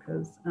healthcare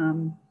workers.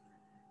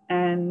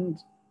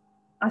 And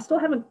I still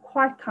haven't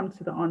quite come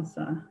to the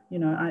answer.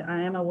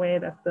 I am aware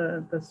that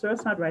the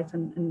suicide rate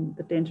in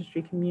the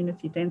dentistry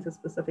community, dentists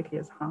specifically,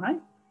 is high.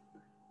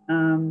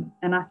 And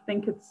I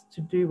think it's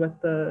to do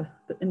with the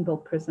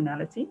inbuilt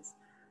personalities.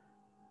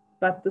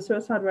 But the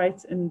suicide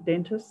rates in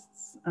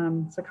dentists,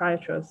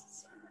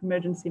 psychiatrists,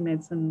 emergency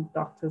medicine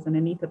doctors, and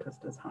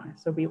anaesthetists is high.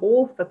 So we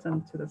all fit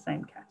into the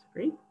same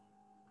category.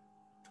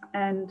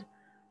 And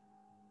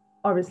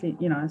obviously,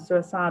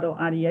 suicidal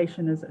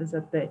ideation is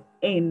at the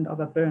end of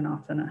a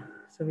burnout and a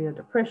severe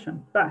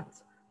depression. But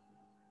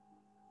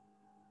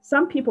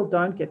some people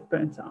don't get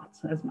burnt out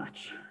as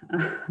much.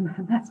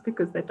 And that's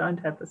because they don't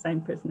have the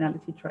same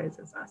personality traits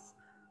as us.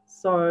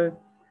 So,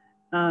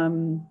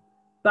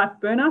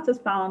 but burnout is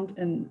found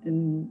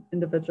in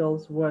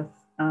individuals with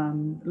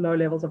low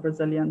levels of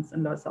resilience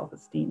and low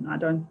self-esteem. I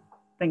don't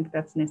think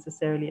that's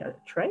necessarily a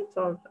trait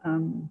of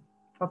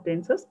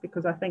dentists,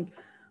 because I think,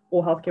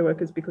 or healthcare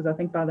workers, because I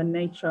think by the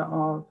nature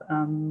of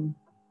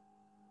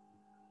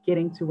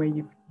getting to where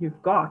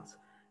you've got,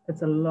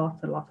 it's a lot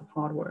of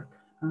hard work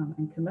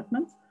and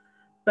commitment.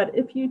 But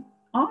if you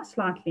are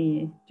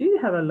do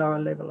have a lower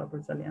level of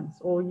resilience,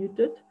 or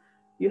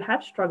you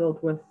have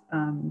struggled with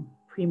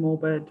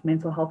pre-morbid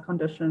mental health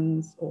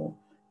conditions or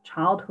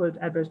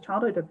adverse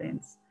childhood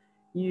events,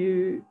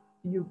 your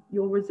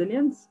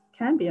resilience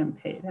can be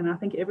impaired. And I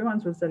think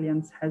everyone's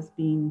resilience has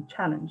been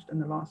challenged in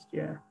the last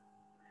year.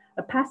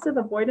 A passive,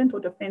 avoidant, or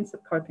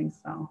defensive coping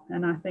style.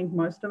 And I think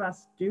most of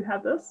us do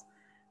have this.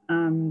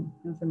 And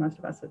so most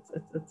of us,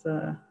 it's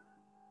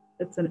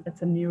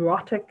a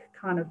neurotic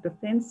kind of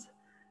defense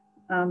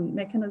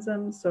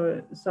mechanism.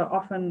 So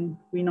often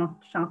we're not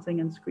shouting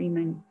and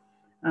screaming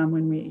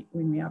when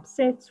we're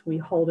upset. We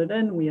hold it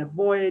in, we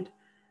avoid,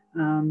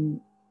 or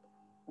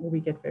we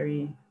get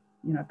very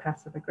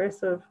passive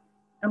aggressive.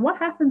 And what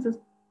happens is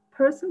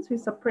persons who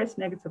suppress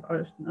negative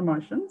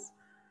emotions,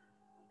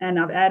 and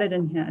I've added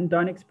in here, and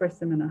don't express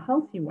them in a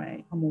healthy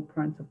way, are more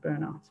prone to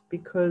burnout.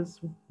 Because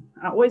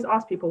I always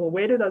ask people, well,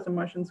 where do those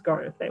emotions go?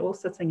 If they're all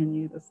sitting in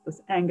you,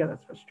 this anger,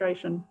 this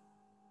frustration,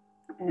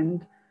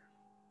 and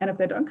if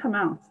they don't come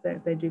out,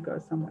 they do go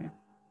somewhere.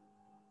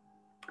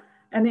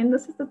 And then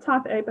this is the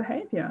type A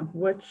behavior,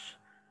 which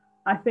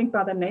I think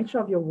by the nature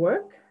of your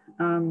work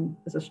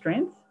is a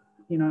strength,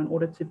 in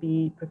order to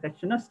be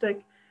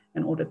perfectionistic,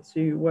 in order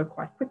to work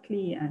quite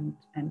quickly and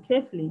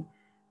carefully.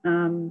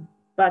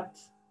 But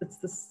it's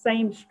the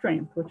same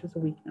strength, which is a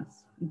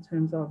weakness in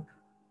terms of,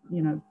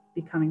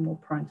 becoming more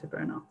prone to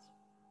burnout.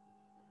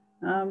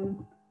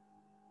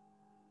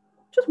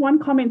 Just one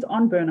comment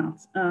on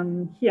burnout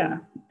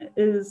here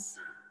is,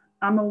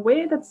 I'm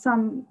aware that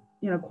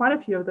quite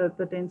a few of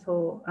the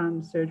dental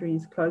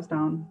surgeries closed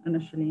down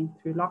initially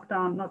through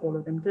lockdown. Not all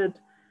of them did.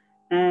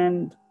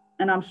 And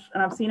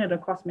I've seen it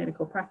across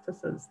medical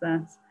practices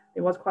that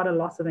there was quite a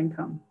loss of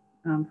income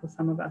for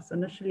some of us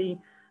initially,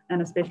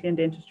 and especially in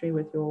dentistry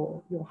with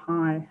your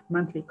high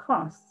monthly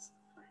costs.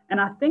 And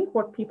I think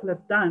what people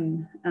have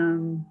done,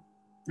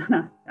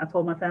 I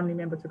told my family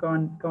member to go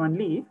on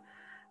leave,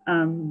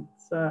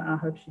 so I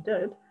hope she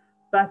did,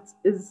 but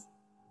is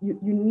you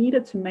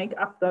needed to make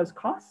up those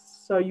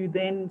costs. So you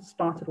then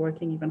started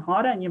working even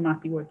harder, and you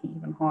might be working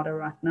even harder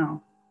right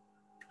now.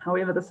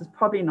 However, this is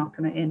probably not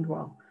going to end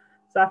well.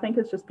 So I think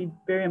it's just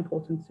very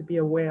important to be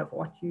aware of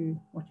what you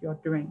are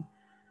doing.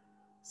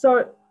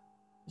 So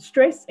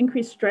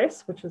increased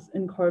stress, which is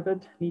in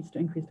COVID, leads to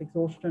increased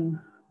exhaustion,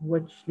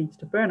 which leads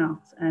to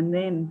burnout. And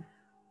then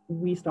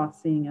we start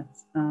seeing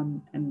it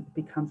and it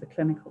becomes a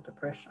clinical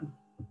depression.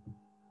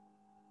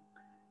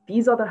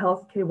 These are the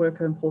healthcare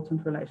worker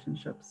important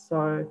relationships.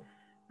 So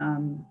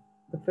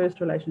the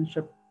first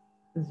relationship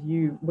is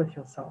you with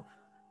yourself,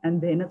 and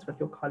then it's with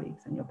your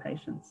colleagues and your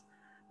patients.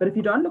 But if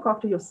you don't look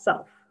after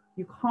yourself,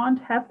 you can't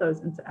have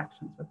those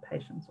interactions with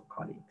patients or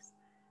colleagues.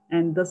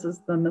 And this is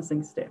the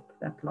missing step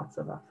that lots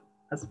of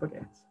us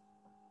forget.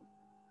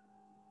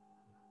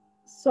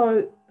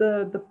 So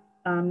the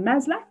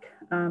Maslach,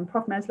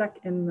 Prof. Maslach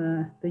in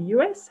the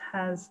US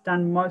has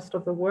done most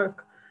of the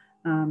work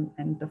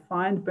and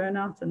defined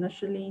burnout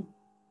initially.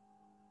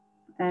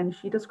 And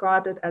she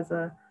described it as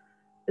a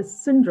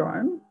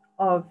syndrome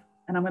of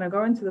and I'm going to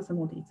go into this in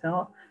more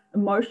detail,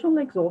 emotional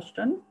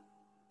exhaustion,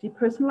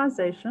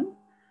 depersonalization,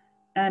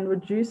 and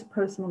reduced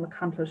personal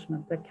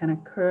accomplishment that can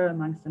occur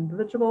amongst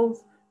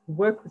individuals who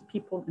work with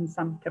people in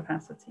some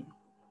capacity.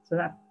 So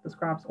that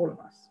describes all of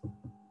us.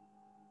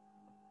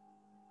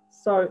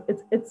 So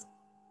it's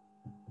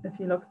if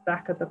you look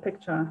back at the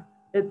picture,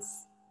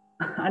 it's,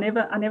 I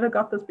never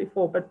got this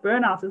before, but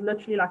burnout is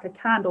literally like a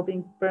candle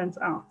being burnt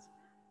out.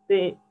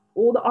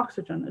 All the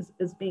oxygen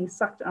is being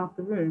sucked out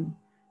the room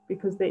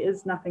because there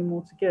is nothing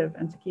more to give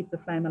and to keep the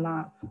flame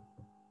alive.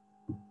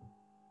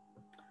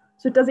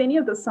 So does any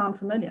of this sound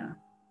familiar?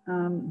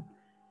 And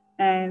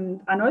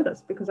I know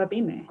this because I've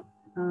been there.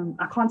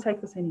 I can't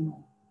take this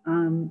anymore.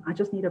 I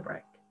just need a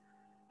break.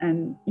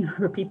 And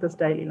repeat this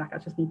daily, like I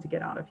just need to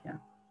get out of here.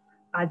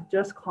 I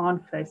just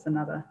can't face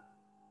another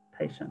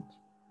patient.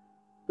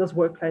 This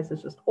workplace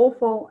is just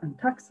awful and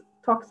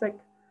toxic.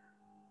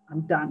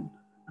 I'm done.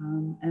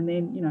 And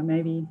then,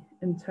 maybe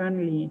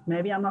internally,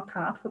 maybe I'm not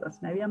cut out for this.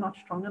 Maybe I'm not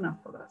strong enough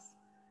for this.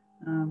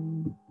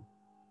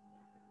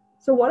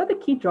 So what are the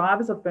key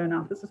drivers of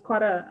burnout? This is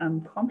quite a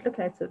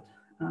complicated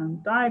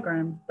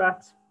diagram,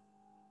 but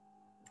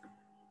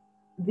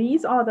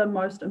these are the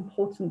most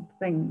important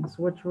things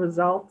which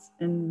result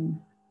in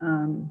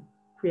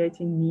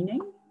creating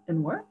meaning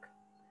in work.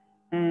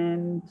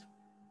 And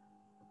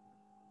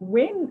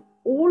when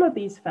all of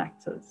these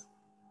factors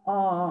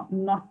are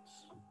not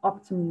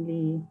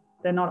optimally,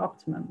 they're not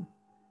optimum,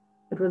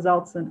 it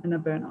results in a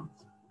burnout,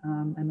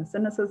 and a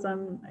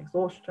cynicism,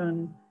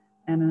 exhaustion,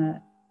 and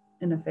an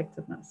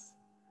ineffectiveness.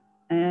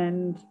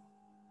 And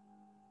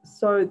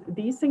so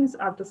these things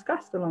I've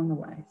discussed along the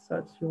way. So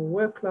it's your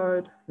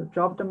workload, your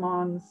job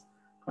demands,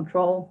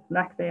 control,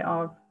 lack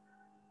thereof,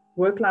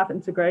 work-life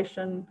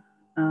integration,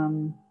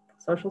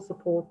 social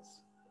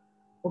supports,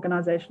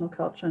 organizational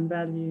culture and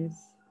values,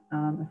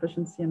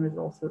 efficiency and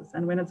resources.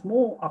 And when it's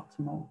more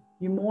optimal,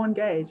 you're more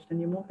engaged and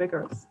you're more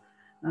vigorous,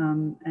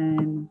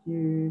 and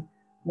you're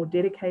more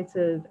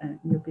dedicated, and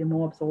you'll be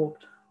more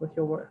absorbed with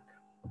your work.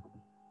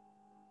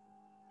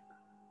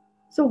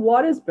 So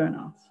what is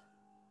burnout?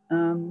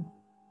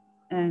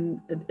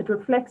 And it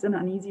reflects an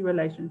uneasy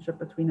relationship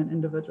between an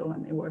individual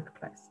and their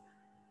workplace.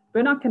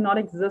 Burnout cannot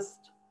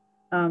exist.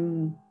 Let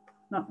me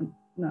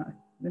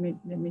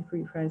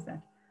rephrase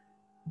that.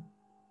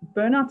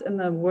 Burnout in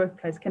the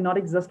workplace cannot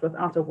exist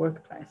without a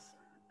workplace.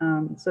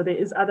 So there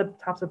is other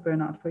types of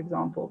burnout, for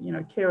example,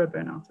 carer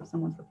burnout, if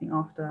someone's looking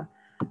after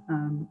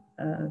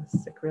a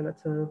sick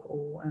relative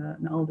or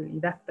an elderly,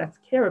 that's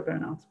carer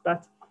burnout.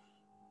 But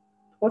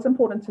what's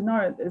important to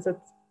know is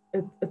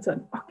it's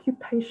an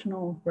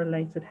occupational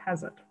related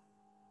hazard.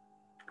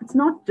 It's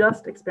not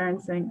just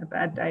experiencing a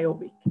bad day or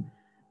week.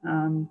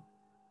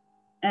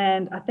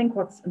 And I think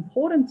what's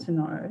important to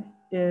know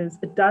is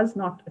it does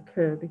not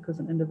occur because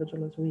an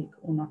individual is weak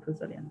or not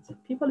resilient.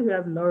 People who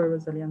have lower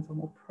resilience are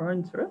more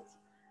prone to it.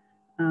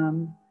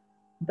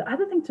 The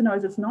other thing to know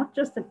is it's not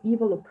just an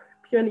evil or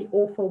purely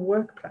awful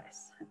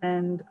workplace.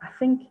 And I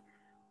think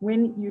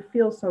when you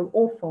feel so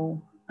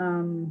awful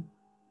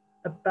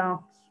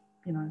about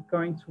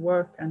going to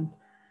work, and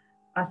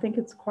I think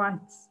it's quite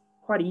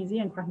easy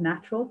and quite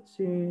natural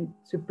to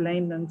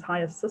blame the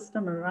entire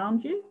system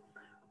around you,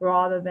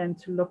 rather than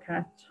to look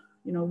at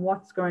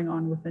what's going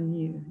on within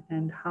you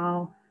and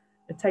how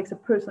it takes a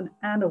person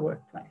and a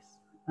workplace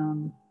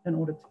in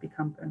order to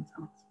become burnt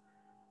out.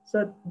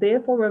 So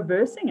therefore,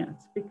 reversing it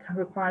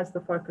requires the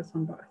focus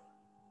on both.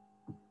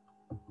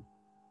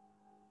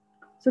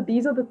 So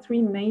these are the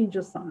three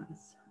major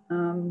signs.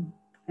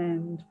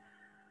 And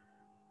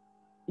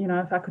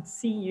if I could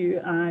see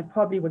you, I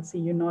probably would see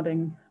you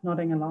nodding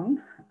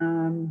along.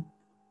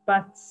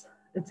 But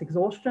it's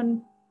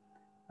exhaustion,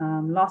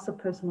 loss of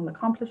personal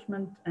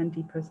accomplishment, and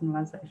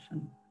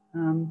depersonalization.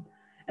 And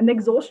the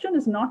exhaustion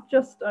is not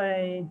just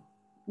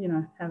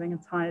having a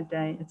tired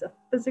day. It's a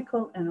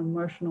physical and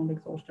emotional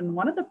exhaustion.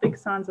 One of the big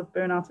signs of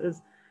burnout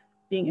is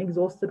being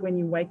exhausted when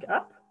you wake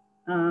up,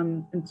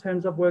 in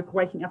terms of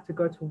waking up to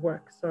go to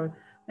work. So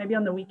maybe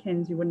on the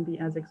weekends you wouldn't be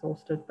as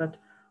exhausted, but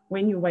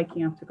when you're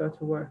waking up to go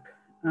to work,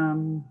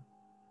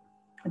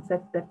 it's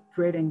that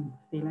dreading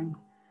feeling.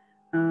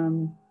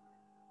 And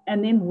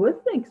then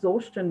with the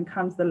exhaustion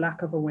comes the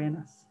lack of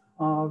awareness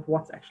of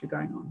what's actually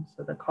going on.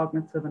 So the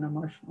cognitive and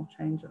emotional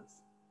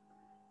changes.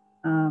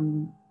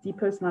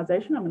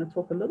 Depersonalization, I'm going to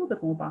talk a little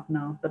bit more about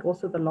now, but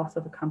also the loss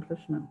of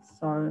accomplishment.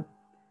 So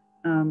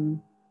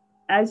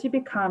as you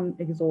become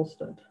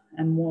exhausted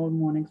and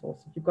more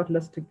exhausted, you've got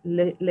less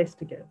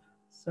to give.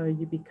 So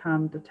you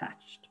become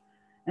detached.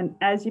 And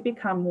as you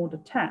become more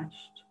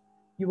detached,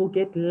 you will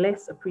get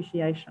less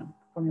appreciation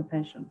from your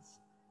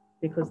patients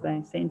because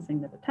they're sensing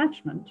the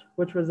detachment,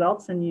 which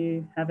results in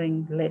you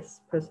having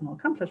less personal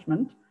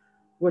accomplishment,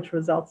 which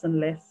results in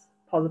less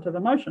positive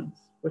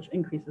emotions, which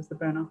increases the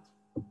burnout.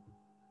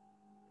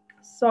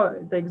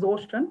 So the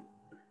exhaustion,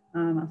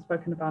 I've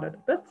spoken about it a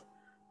bit.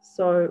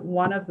 So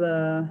one of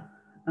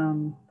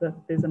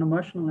there's an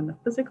emotional and a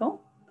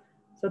physical.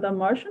 So the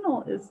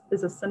emotional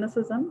is a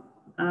cynicism,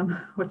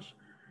 which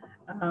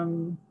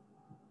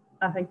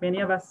I think many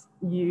of us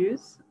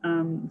use.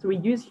 So we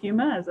use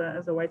humor as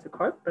a way to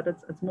cope, but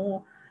it's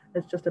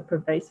just a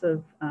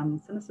pervasive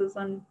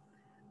cynicism,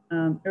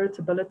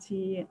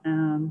 irritability,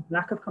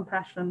 lack of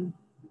compassion.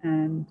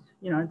 And,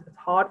 you know, it's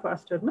hard for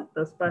us to admit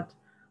this, but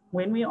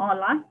when we are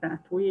like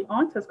that, we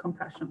aren't as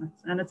compassionate.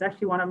 And it's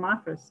actually one of my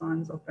first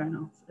signs of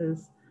burnout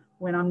is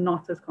when I'm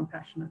not as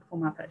compassionate for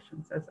my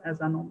patients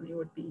as I normally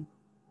would be.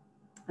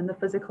 And the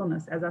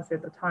physicalness, as I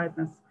said, the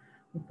tiredness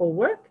before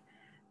work,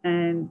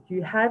 and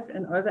you have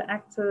an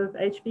overactive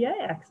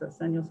HPA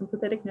axis and your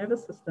sympathetic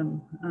nervous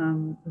system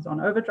is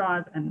on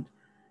overdrive, and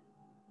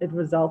it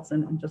results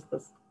in just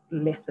this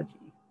lethargy.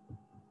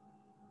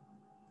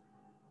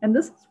 And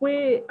this is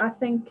where I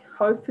think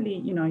hopefully,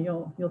 you know,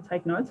 you'll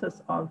take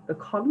notice of the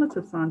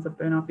cognitive signs of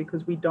burnout,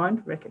 because we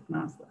don't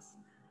recognize this.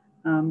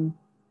 And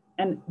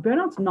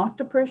burnout's not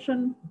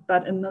depression,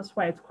 but in this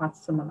way, it's quite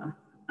similar.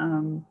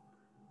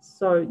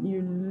 So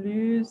you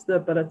lose the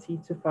ability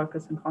to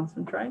focus and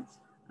concentrate.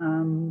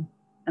 And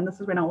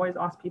this is when I always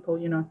ask people,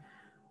 you know,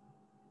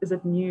 is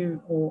it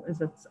new, or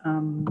is it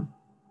your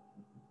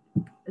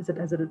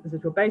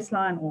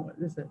baseline, or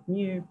is it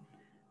new?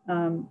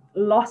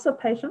 Loss of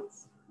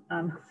patience.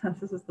 Since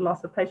this is the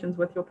loss of patience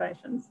with your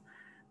patients,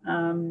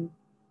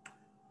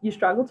 you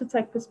struggle to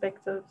take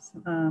perspectives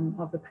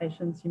of the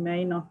patients. You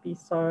may not be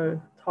so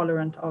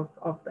tolerant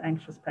of the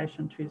anxious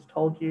patient who's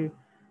told you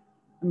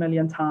a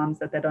million times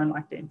that they don't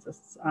like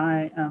dentists.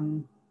 I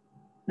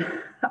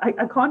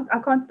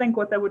can't think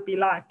what that would be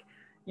like,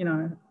 you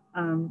know,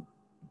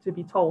 to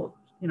be told,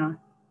 you know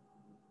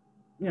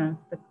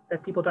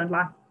that people don't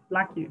like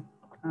you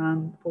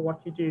for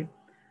what you do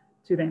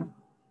to them.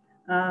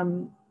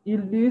 You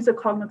lose a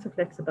cognitive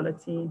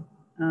flexibility.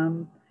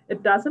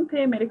 It does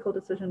impair medical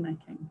decision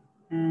making,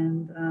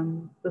 and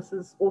this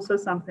is also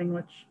something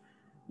which,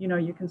 you know,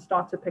 you can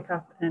start to pick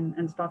up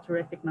and start to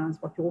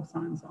recognize what your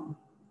signs are,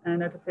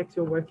 and it affects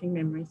your working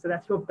memory. So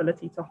that's your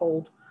ability to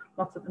hold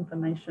lots of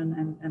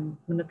information and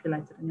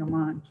manipulate it in your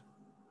mind.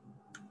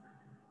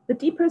 The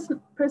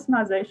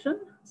depersonalization,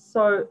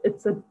 so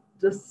it's a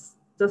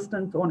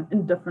distant or an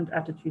indifferent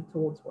attitude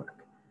towards work.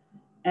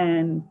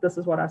 And this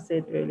is what I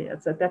said earlier.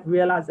 It's that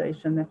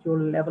realization that your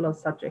level of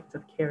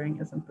subjective caring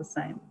isn't the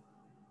same.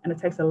 And it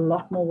takes a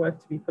lot more work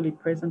to be fully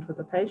present with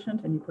the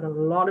patient, and you put a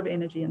lot of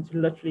energy into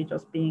literally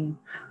just being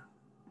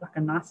like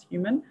a nice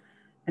human,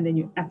 and then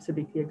you're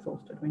absolutely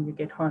exhausted when you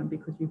get home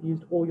because you've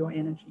used all your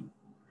energy.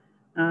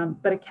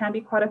 But it can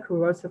be quite a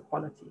corrosive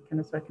quality,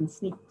 so it can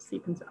seep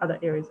into other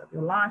areas of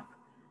your life.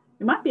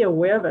 You might be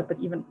aware of it,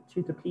 but even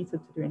too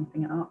depleted to do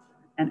anything else.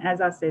 And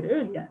as I said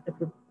earlier, it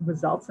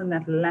results in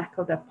that lack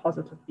of that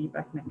positive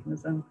feedback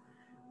mechanism,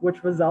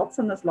 which results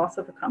in this loss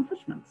of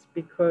accomplishments,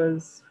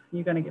 because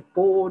you're going to get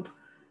bored,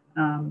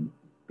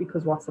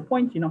 because what's the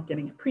point? You're not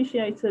getting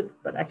appreciated,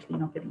 but actually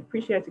you're not getting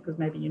appreciated because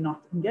maybe you're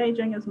not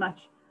engaging as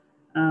much.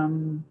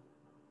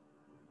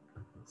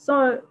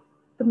 So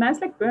the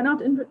Maslick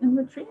Burnout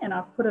Inventory, and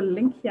I've put a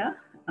link here,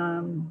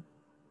 and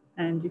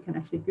you can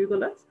actually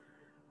Google it.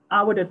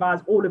 I would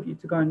advise all of you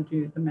to go and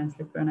do the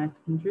Maslick Burnout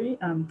Inventory.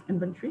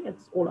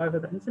 It's all over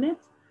the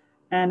internet,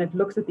 and it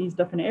looks at these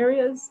different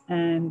areas,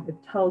 and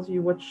it tells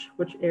you which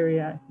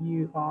area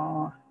you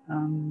are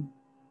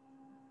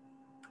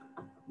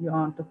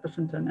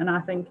deficient in. And I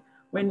think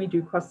when we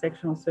do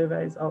cross-sectional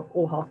surveys of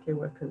all healthcare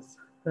workers,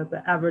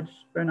 the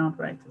average burnout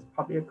rate is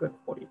probably a good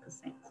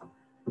 40%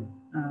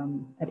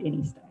 at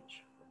any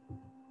stage.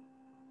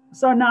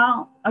 So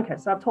now, okay,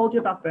 so I've told you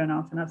about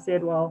burnout, and I've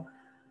said, well,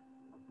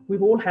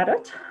 we've all had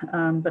it,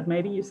 but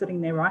maybe you're sitting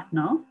there right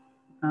now,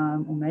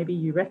 or maybe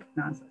you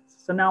recognize it.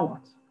 So now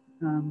what?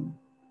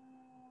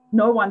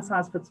 No one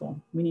size fits all.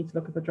 We need to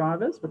look at the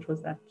drivers, which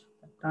was that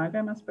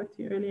diagram I spoke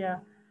to you earlier.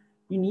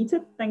 You need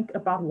to think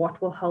about what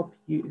will help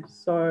you.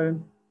 So,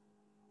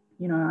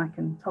 you know, I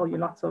can tell you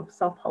lots of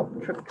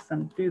self-help tricks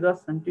and do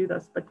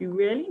this, but you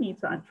really need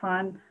to try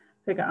and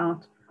figure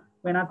out,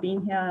 when I've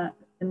been here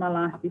in my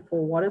life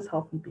before, what has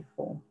helped me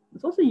before.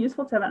 It's also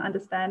useful to have an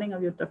understanding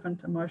of your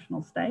different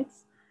emotional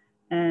states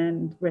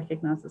and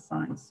recognize the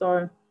signs.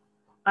 So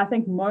I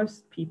think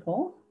most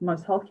people,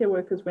 most healthcare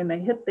workers, when they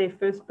hit their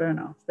first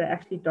burnout, they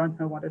actually don't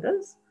know what it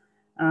is.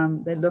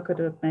 They look at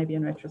it maybe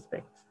in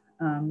retrospect.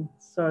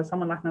 So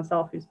someone like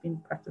myself who's been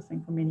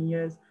practicing for many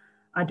years,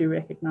 I do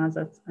recognize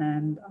it,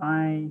 and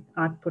I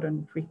put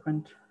in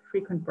frequent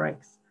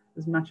breaks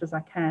as much as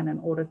I can in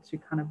order to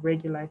kind of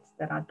regulate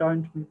that I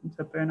don't move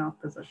into a burnout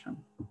position.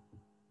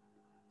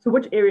 So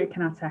which area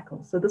can I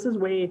tackle? So this is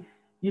where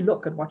you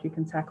look at what you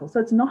can tackle. So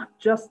it's not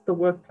just the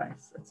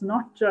workplace. It's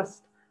not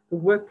just the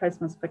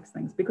workplace must fix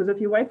things, because if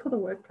you wait for the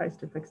workplace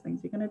to fix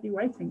things, you're going to be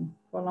waiting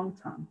for a long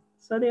time.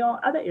 So there are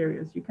other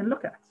areas you can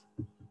look at.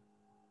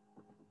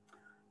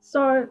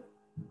 So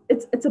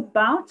it's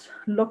about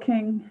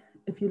looking,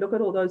 if you look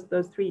at all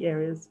those three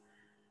areas,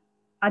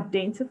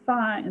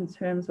 identify in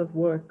terms of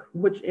work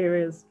which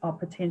areas are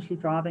potentially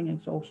driving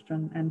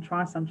exhaustion, and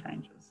try some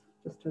changes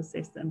just to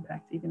assess the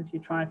impact, even if you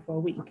try it for a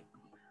week.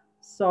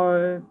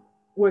 So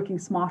working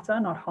smarter,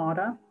 not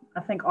harder.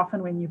 I think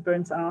often when you're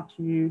burnt out,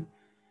 you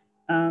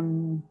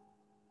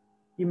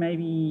you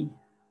maybe,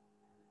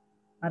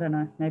 I don't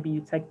know, maybe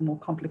you take the more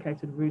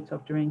complicated route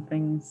of doing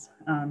things.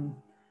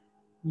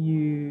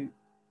 You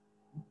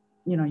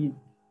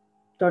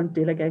don't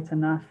delegate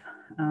enough.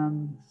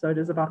 So it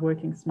is about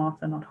working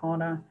smarter, not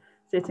harder,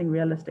 setting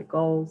realistic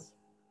goals,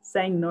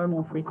 saying no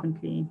more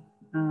frequently.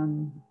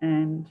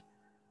 And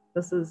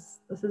this is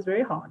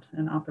very hard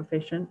in our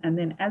profession. And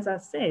then, as I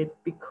said,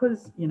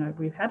 because, you know,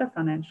 we've had a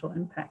financial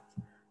impact,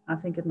 I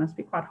think it must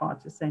be quite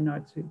hard to say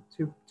no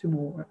to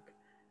more work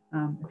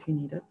if you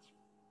need it.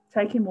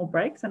 Taking more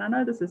breaks, and I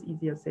know this is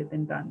easier said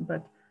than done,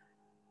 but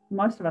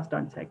most of us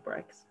don't take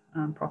breaks,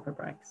 proper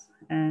breaks.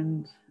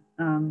 And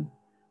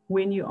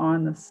when you are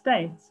in the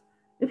States,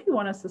 if you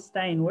want to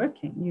sustain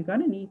working, you're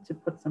going to need to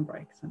put some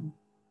breaks in.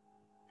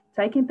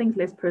 Taking things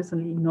less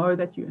personally, know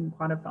that you're in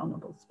quite a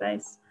vulnerable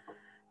space,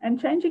 and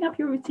changing up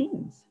your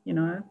routines. You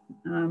know,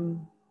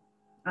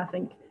 I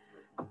think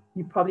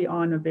you probably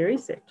are in a very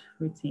set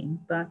routine,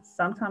 but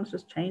sometimes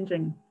just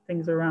changing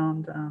things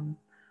around.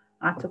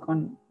 I took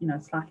on, you know,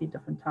 slightly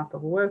different type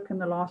of work in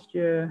the last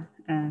year,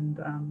 and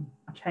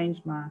I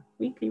changed my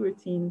weekly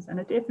routines, and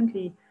it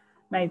definitely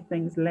made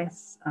things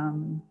less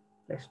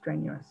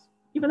strenuous.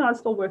 Even though I was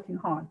still working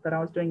hard, but I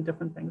was doing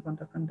different things on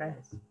different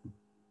days.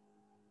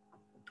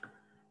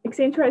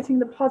 Accentuating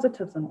the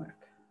positives in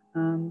work,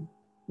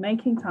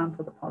 making time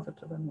for the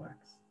positive in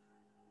works.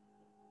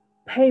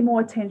 Pay more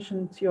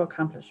attention to your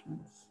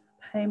accomplishments.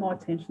 Pay more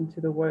attention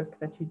to the work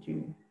that you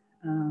do.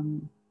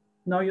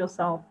 Know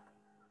yourself.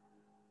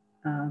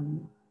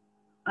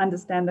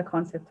 Understand the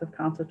concept of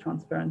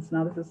countertransference.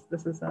 Now,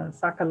 this is a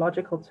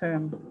psychological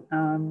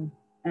term,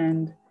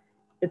 and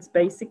it's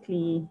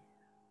basically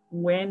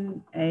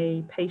when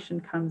a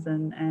patient comes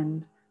in,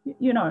 and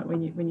you know,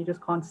 when you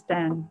just can't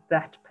stand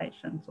that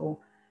patient, or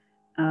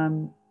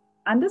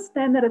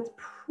understand that it's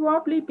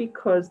probably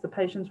because the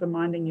patient's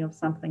reminding you of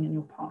something in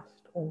your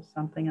past or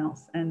something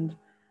else, and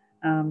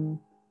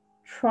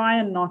try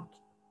and not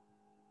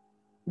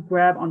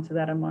grab onto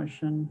that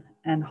emotion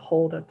and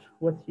hold it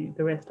with you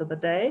the rest of the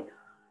day.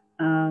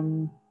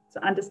 So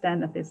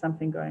understand that there's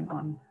something going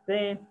on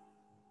there.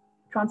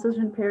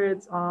 Transition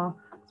periods are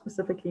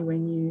specifically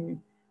when you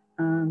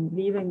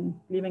leaving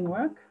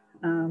work.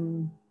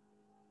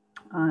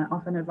 I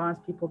often advise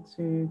people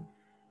to,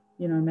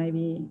 you know,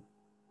 maybe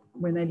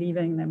when they're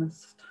leaving, they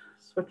must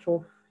switch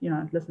off, you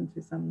know, listen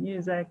to some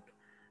music.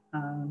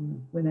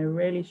 When they're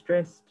really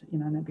stressed, you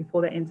know,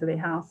 before they enter their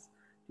house,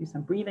 do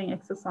some breathing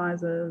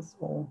exercises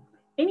or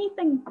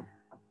anything,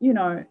 you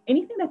know,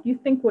 anything that you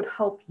think would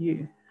help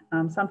you.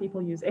 Some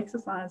people use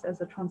exercise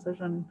as a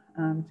transition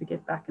to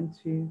get back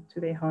into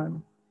their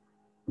home.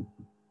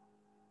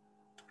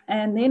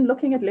 And then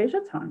looking at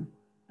leisure time.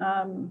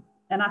 And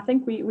I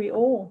think we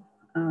all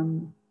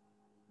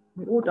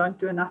don't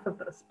do enough of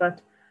this,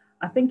 but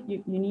I think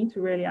you need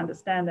to really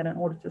understand that in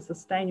order to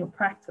sustain your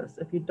practice,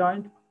 if you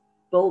don't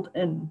build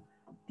in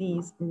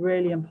these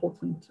really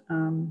important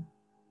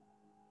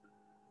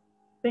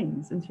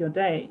things into your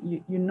day,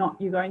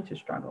 you're going to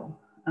struggle.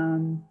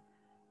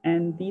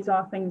 And these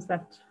are things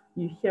that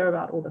you hear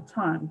about all the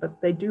time,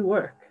 but they do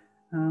work.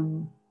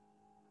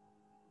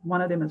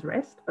 One of them is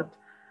rest, but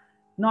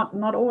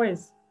not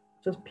always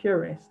just pure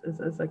rest is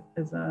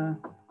a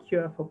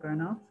cure for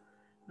burnout.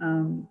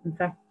 In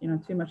fact, you know,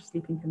 too much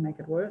sleeping can make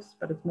it worse,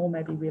 but it's more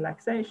maybe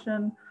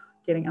relaxation,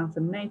 getting out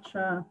in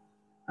nature.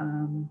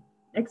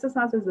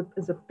 Exercise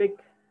is a big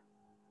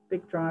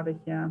driver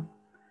here.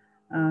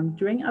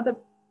 Doing other,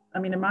 I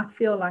mean, it might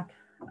feel like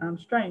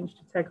strange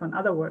to take on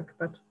other work,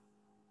 but,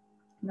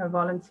 you know,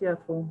 volunteer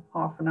for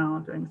half an hour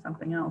doing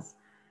something else.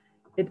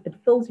 It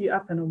fills you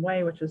up in a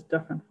way which is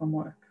different from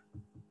work.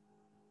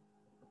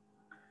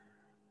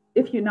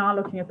 If you're now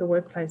looking at the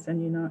workplace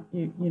and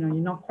you're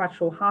not quite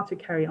sure how to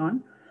carry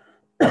on,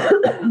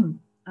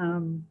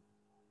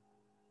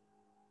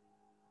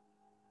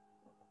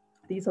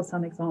 these are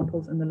some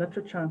examples in the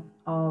literature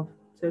of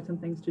certain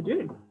things to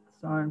do.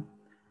 So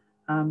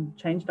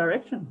change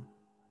direction.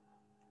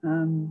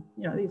 You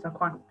know, these are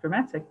quite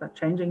dramatic, but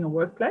changing your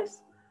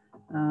workplace,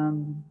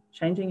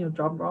 changing your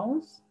job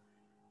roles,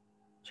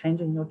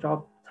 changing your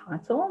job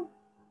title,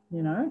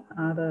 you know,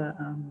 either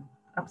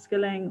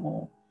upskilling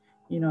or,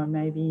 you know,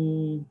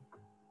 maybe,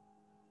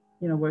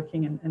 you know,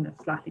 working in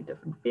a slightly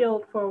different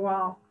field for a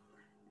while.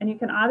 And you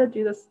can either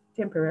do this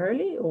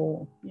temporarily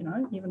or, you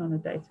know, even on a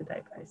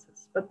day-to-day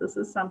basis. But this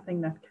is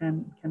something that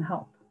can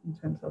help in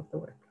terms of the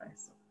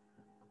workplace.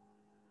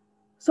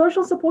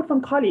 Social support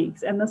from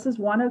colleagues. And this is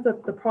one of the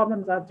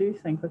problems I do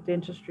think with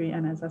dentistry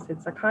and, as I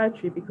said,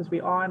 psychiatry, because we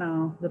are in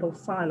our little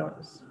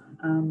silos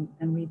and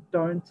we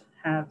don't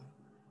have,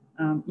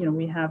 you know,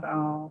 we have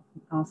our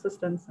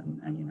assistants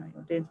and, you know,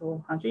 your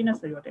dental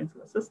hygienist or your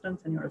dental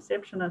assistants and your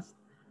receptionist.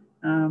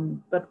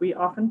 But we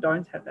often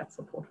don't have that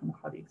support from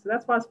colleagues. So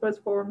that's why I suppose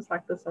forums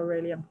like this are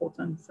really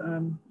important.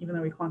 Even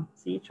though we can't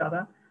see each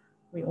other,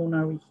 we all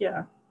know we're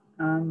here.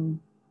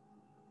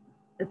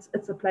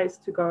 It's a place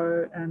to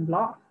go and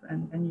laugh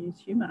and use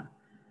humor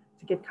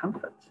to get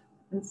comfort,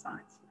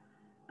 insight,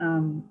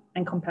 and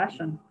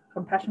compassion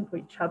for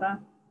each other,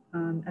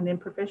 and then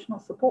professional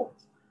support.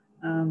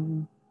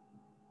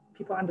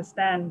 people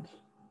understand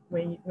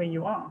where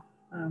you are.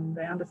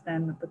 They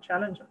understand the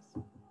challenges.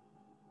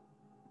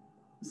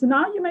 So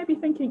now you may be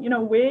thinking,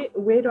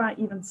 where do I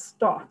even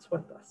start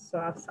with this? So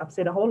I've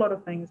said a whole lot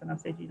of things, and I've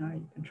said, you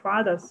can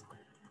try this.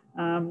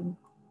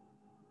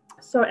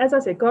 So as I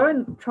said, go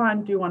and try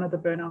and do one of the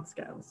burnout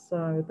scales.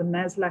 So the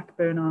Maslach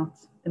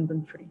burnout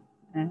inventory,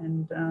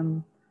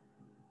 and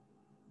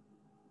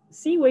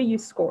see where you're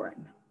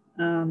scoring.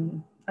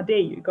 I dare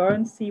you, go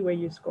and see where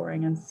you're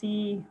scoring and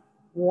see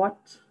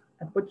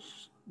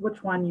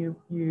which one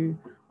you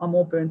are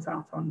more burnt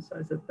out on. So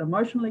is it the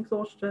emotional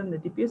exhaustion, the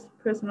diffuse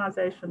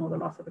personalization, or the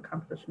loss of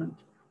accomplishment?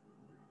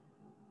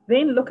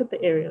 Then look at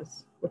the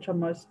areas which are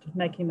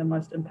making the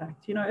most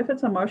impact. If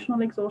it's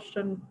emotional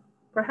exhaustion,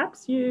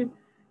 perhaps you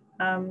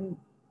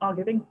are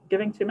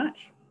giving too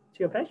much to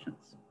your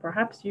patients.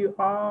 Perhaps you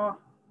are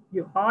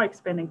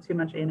expending too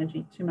much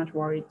energy, too much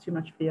worry, too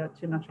much fear,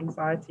 too much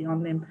anxiety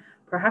on them.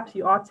 Perhaps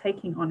you are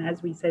taking on,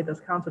 as we say,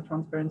 this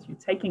countertransference, you're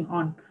taking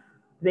on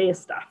their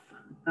stuff.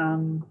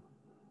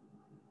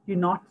 You're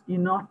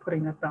not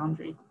putting that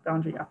boundary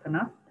up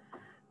enough.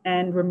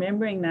 And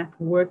remembering that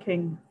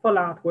working full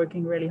out,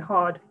 working really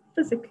hard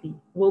physically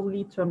will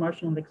lead to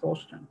emotional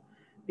exhaustion,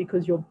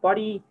 because your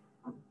body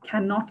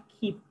cannot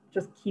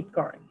just keep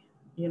going.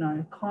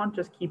 It can't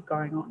just keep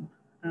going on.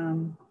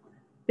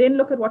 Then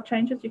look at what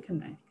changes you can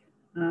make.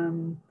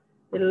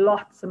 There are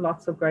lots and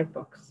lots of great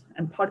books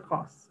and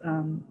podcasts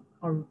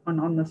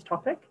on this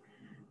topic.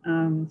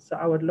 So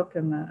I would look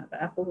in the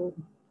Apple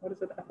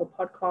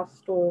Podcast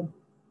Store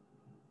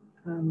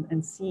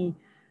and see,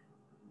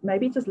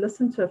 maybe just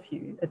listen to a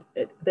few.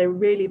 They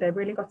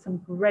really got some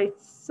great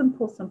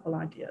simple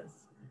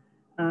ideas.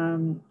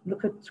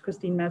 Look at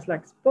Christine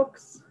Maslach's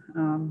books.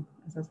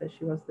 As I said,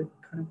 she was the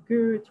kind of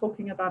guru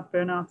talking about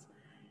burnout,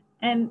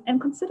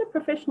 and consider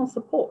professional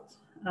support.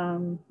 I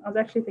was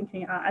actually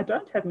thinking, I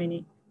don't have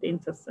many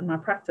dentists in my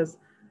practice,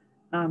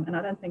 and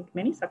I don't think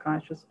many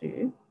psychiatrists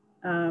do,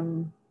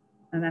 and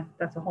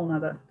that's a whole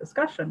nother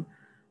discussion.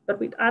 But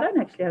I don't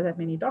actually have that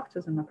many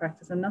doctors in my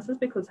practice, and this is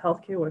because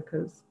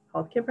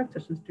healthcare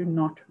practitioners do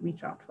not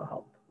reach out for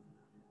help.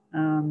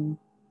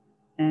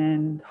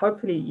 And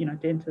hopefully,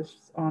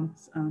 dentists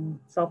aren't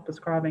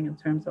self-prescribing in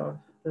terms of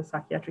the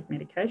psychiatric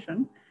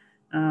medication.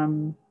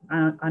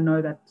 I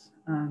know that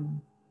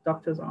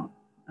doctors aren't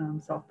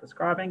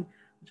self-prescribing,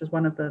 which is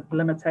one of the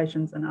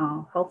limitations in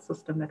our health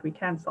system, that we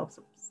can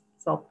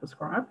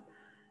self-prescribe.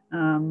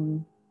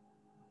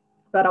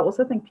 But I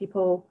also think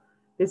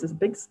there's this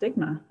big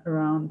stigma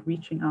around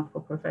reaching out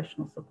for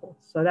professional support.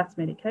 So that's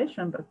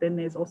medication, but then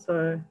there's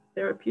also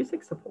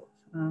therapeutic support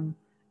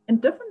in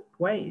different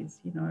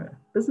ways,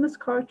 business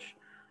coach,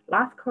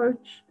 life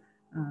coach,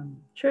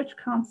 church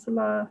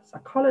counselor,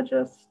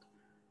 psychologist,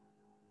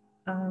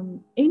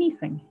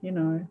 anything,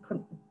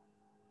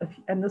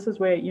 and this is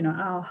where,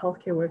 our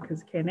Healthcare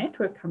Workers Care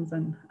Network comes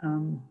in.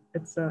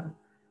 It's a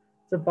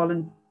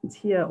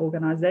volunteer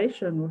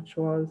organization which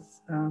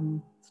was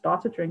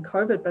started during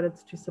COVID, but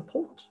it's to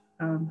support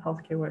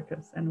healthcare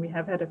workers. And we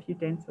have had a few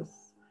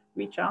dentists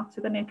reach out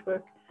to the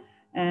network,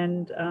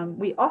 and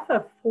we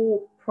offer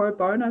 4 pro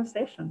bono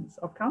sessions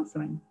of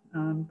counseling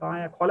by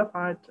a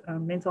qualified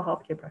mental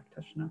health care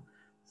practitioner.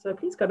 So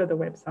please go to the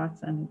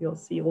website and you'll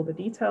see all the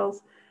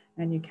details,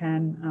 and you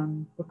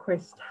can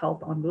request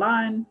help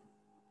online,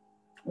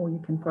 or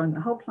you can phone the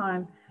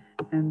helpline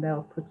and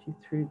they'll put you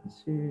through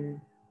to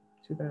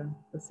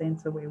the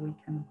center where we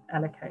can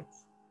allocate.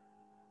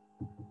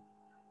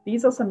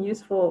 These are some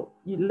useful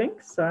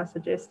links. So I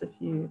suggest, if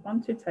you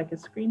want to, take a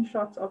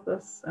screenshot of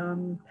this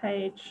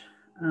page.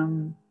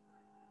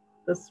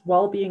 This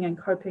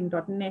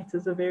wellbeingandcoping.net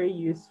is a very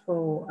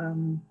useful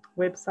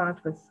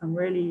website with some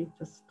really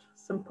just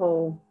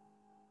simple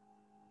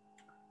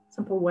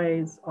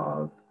ways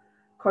of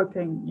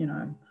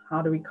coping.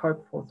 How do we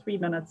cope for 3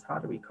 minutes? How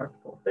do we cope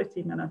for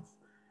 30 minutes?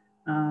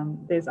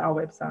 There's our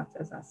website,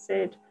 as I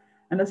said.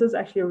 And this is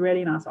actually a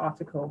really nice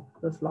article,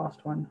 this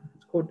last one.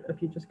 It's called, if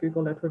you just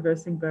Google it,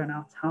 Reversing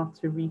Burnout, How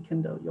to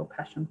Rekindle Your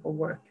Passion for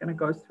Work. And it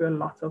goes through a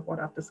lot of what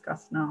I've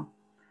discussed now.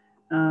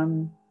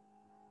 The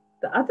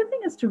other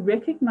thing is to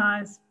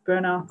recognize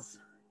burnouts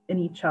in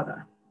each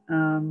other.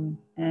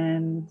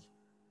 And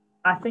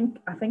I think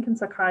in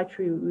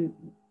psychiatry,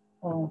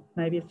 or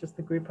maybe it's just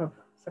the group of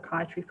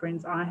psychiatry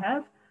friends I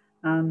have,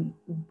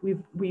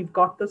 we've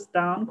got this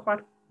down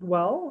quite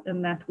well,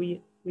 in that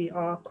we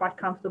are quite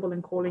comfortable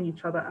in calling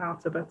each other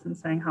out a bit and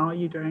saying, how are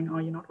you doing?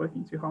 Are you not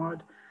working too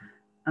hard?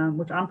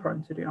 Which I'm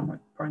prone to do. I'm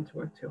prone to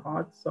work too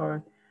hard.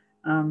 So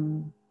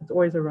it's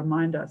always a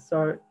reminder.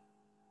 So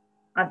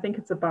I think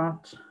it's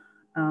about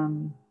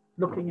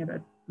looking at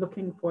it,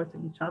 looking for it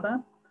in each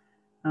other.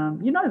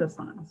 The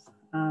signs.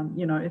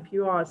 If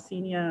you are a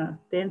senior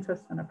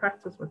dentist in a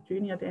practice with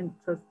junior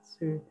dentists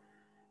who,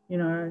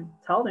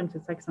 tell them to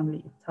take some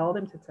leave, tell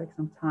them to take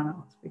some time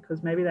out,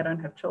 because maybe they don't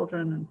have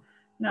children and,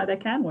 they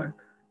can work,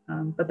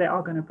 but they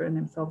are going to burn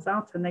themselves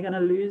out, and they're going to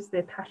lose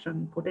their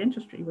passion for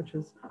dentistry, which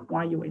is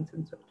why you went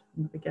into it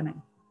in the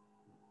beginning.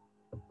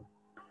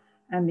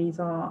 And these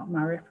are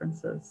my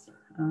references.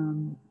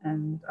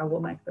 and I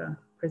will make the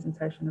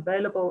presentation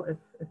available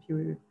if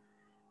you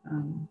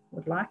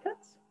would like it.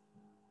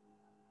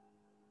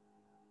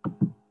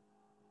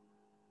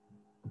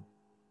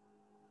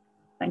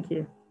 Thank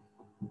you.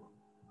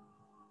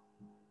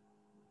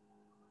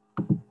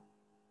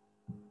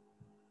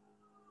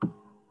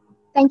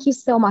 Thank you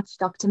so much,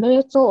 Dr.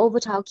 Miric. So over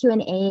to our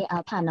Q&A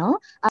panel,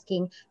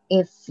 asking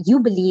if you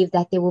believe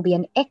that there will be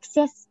an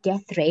excess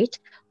death rate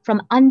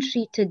from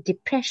untreated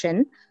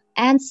depression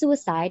and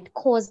suicide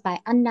caused by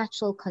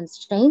unnatural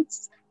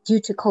constraints due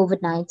to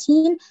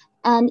COVID-19,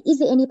 and is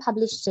there any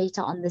published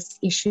data on this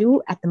issue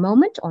at the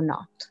moment or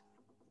not?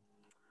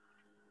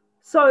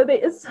 So there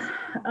is,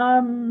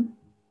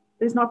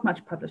 there's not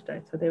much published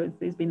data.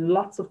 There's been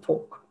lots of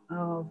talk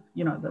of,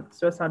 the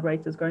suicide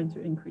rate is going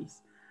to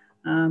increase.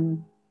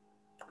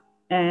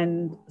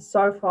 And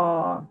so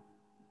far,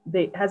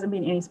 there hasn't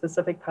been any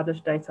specific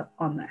published data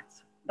on that.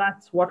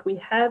 That's what we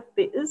have.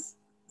 There is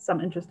some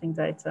interesting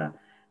data.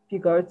 If you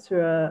go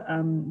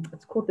to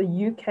it's called the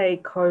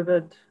UK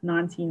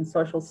COVID-19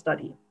 social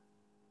study.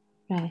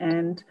 Right.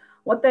 And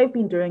what they've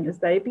been doing is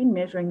they've been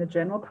measuring the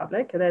general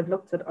public, and they've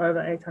looked at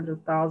over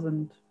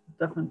 800,000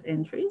 different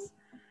entries,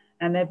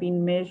 and they've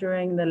been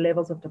measuring the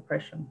levels of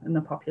depression in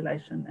the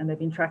population, and they've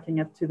been tracking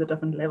it to the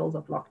different levels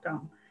of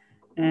lockdown.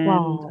 And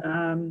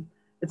wow.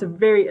 It's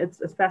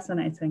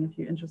fascinating if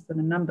you're interested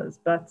in numbers,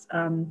 but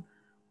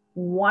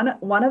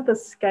one of the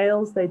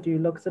scales they do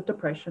looks at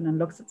depression and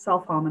looks at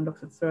self-harm and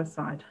looks at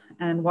suicide.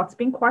 And what's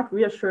been quite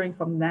reassuring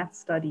from that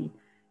study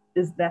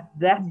is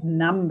that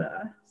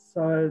number,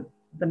 so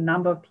the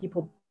number of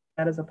people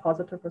that is a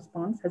positive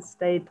response, has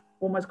stayed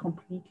almost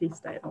completely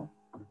stable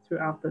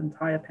throughout the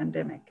entire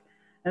pandemic.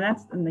 And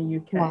that's in the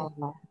UK.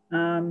 Wow.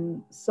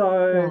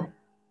 So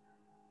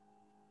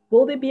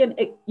will there be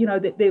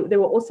there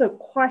were also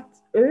quite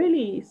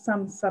early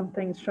some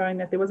things showing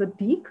that there was a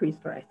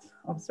decreased rate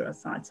of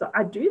suicide. So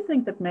I do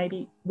think that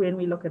maybe when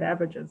we look at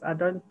averages, I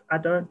don't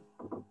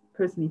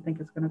personally think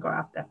it's going to go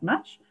up that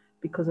much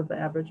because of the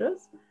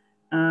averages.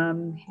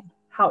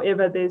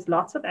 However, there's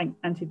lots of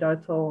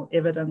anecdotal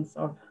evidence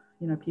of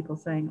people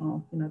saying,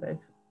 oh, they've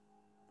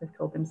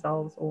killed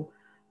themselves or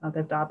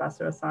they've died by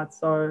suicide.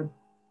 So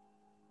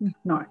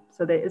no,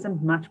 so there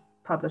isn't much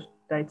published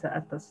data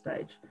at this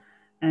stage.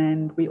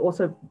 And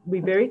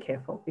we're very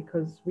careful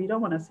because we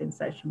don't want to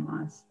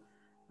sensationalize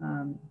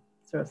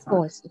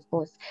suicide. Of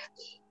course.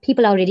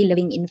 People are already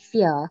living in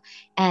fear,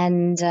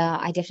 and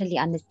I definitely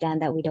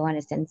understand that we don't want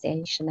to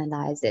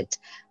sensationalize it.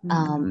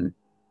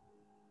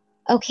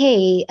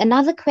 Okay,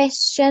 another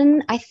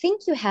question. I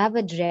think you have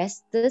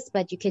addressed this,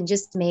 but you can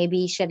just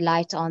maybe shed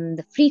light on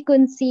the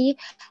frequency.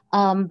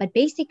 But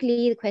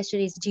basically, the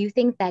question is, do you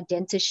think that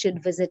dentists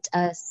should visit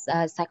a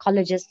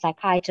psychologist,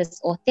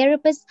 psychiatrist, or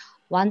therapist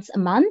once a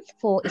month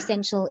for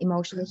essential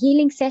emotional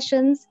healing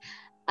sessions?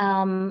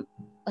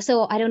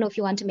 So I don't know if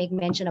you want to make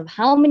mention of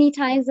how many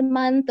times a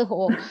month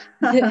or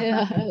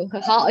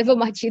however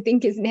much you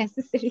think is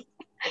necessary.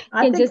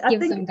 Just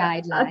give some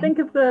guidelines. I think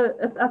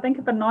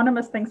if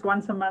Anonymous thinks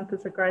once a month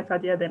is a great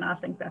idea, then I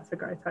think that's a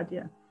great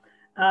idea.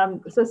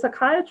 So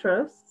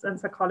psychiatrists and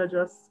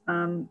psychologists,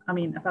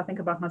 if I think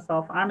about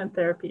myself, I'm in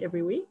therapy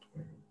every week,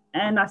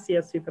 and I see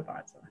a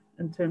supervisor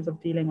in terms of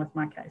dealing with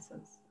my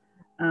cases.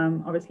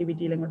 Obviously, we're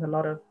dealing with a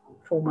lot of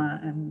trauma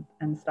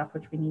and stuff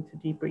which we need to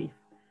debrief.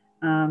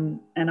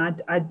 And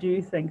I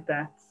do think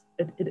that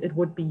it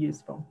would be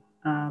useful,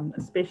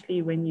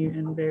 especially when you're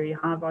in very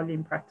high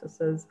volume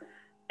practices.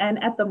 And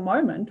at the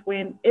moment,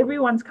 when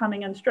everyone's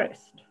coming in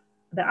stressed,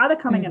 they're either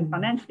coming in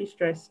financially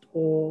stressed,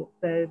 or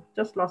they've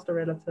just lost a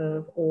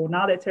relative, or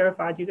now they're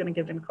terrified you're going to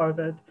give them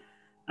COVID.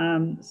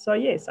 So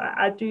yes,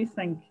 I do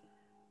think,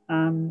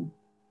 I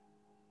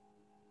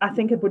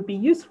think it would be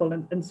useful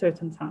in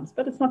certain times,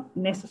 but it's not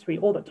necessary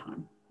all the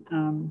time.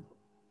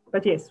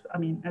 But yes,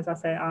 as I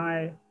say,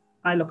 I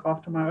look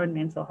after my own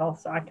mental health,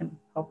 so I can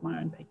help my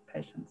own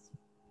patients.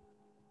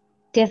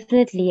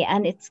 Definitely.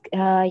 And it's,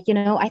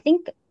 I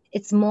think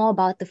it's more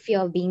about the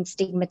fear of being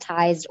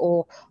stigmatized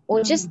or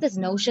just this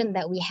notion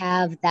that we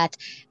have that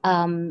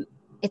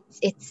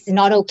it's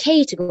not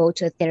okay to go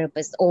to a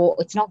therapist, or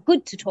it's not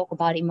good to talk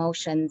about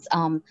emotions.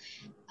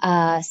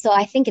 So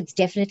I think it's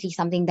definitely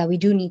something that we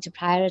do need to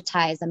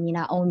prioritize.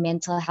 Our own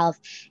mental health,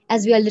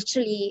 as we are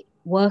literally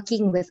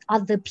working with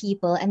other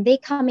people and they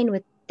come in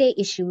with their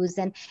issues.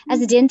 And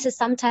as a dentist,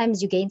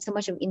 sometimes you gain so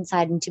much of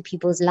insight into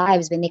people's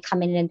lives when they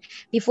come in, and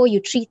before you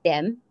treat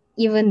them,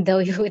 even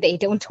though they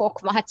don't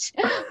talk much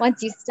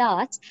once you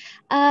start,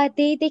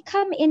 they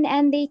come in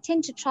and they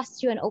tend to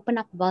trust you and open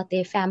up about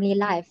their family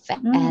life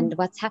and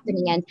what's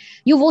happening. And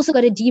you've also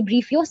got to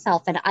debrief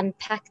yourself and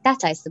unpack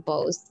that, I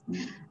suppose.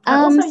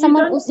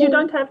 You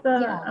don't have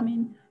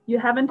the, you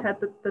haven't had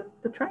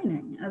the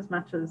training as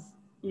much as,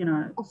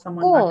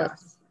 someone like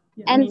us.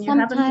 And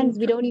sometimes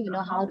we don't even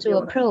know how to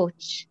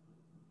approach.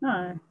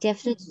 No.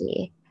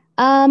 Definitely.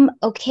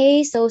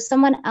 Okay, so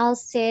someone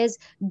else says,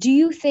 do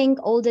you think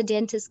older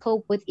dentists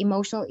cope with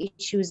emotional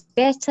issues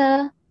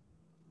better?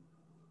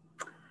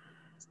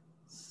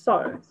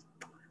 So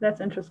That's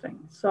interesting.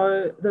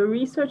 So the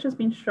research has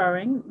been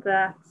showing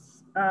that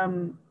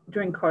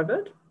during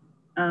COVID,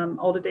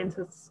 older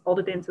dentists,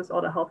 older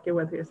healthcare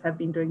workers have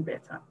been doing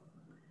better.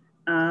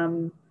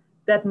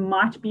 That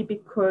might be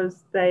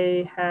because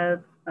they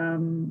have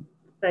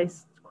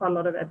faced quite a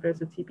lot of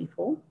adversity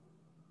before,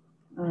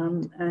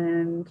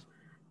 and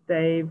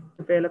they've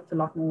developed a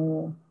lot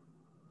more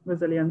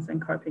resilience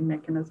and coping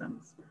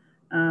mechanisms.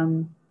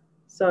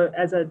 So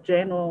as a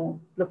general,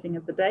 looking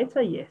at the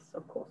data, yes,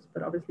 of course,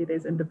 but obviously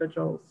there's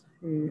individuals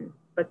who,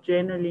 but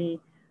generally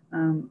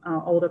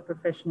our older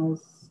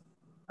professionals,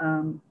 I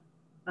don't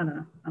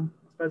know, I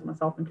suppose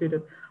myself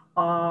included,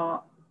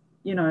 are,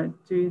 you know,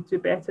 do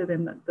better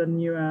than the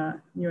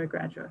newer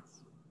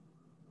graduates.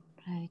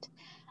 Right.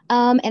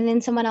 And then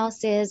someone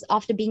else says,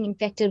 after being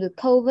infected with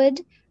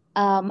COVID,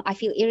 I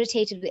feel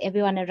irritated with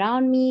everyone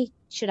around me.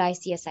 Should I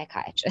see a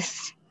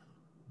psychiatrist?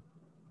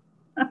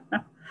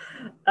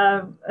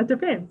 It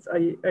depends. Are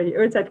you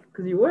irritated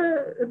because you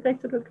were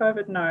infected with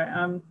COVID?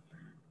 No.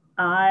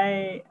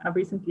 I've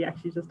recently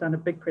actually just done a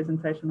big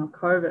presentation on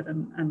COVID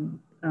and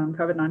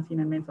COVID-19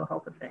 and mental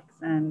health effects.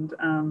 And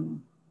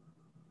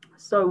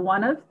so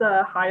one of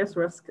the highest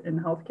risk in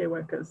healthcare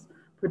workers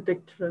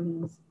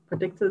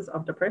predictors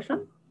of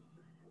depression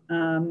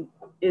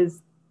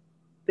is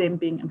them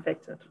being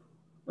infected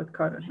with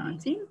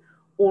COVID-19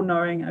 or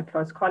knowing a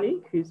close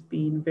colleague who's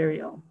been very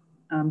ill.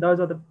 Those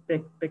are the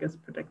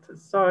biggest predictors.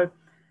 So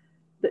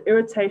the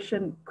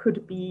irritation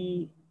could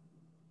be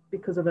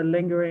because of a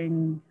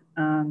lingering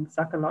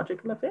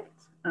psychological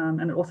effect.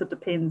 And it also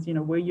depends, you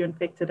know, were you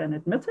infected and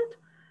admitted?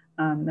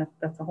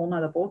 That's a whole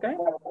nother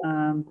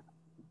ballgame.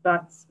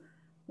 But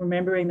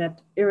remembering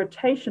that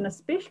irritation,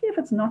 especially if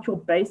it's not your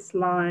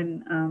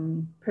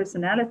baseline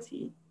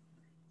personality,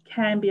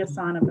 can be a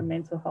sign of a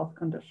mental health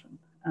condition.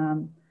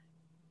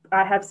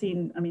 I've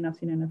seen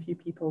in a few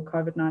people,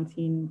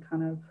 COVID-19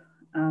 kind of,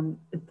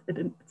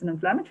 it's an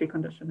inflammatory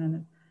condition and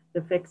it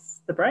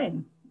affects the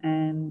brain.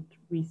 And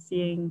we're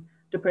seeing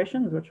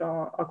depressions which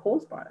are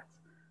caused by it,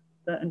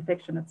 the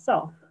infection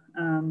itself.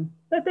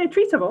 That they are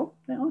treatable,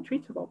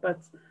 but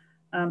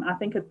I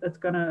think it's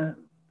going to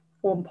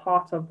form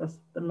part of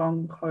the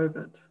long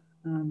COVID,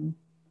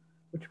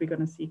 which we're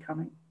going to see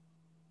coming.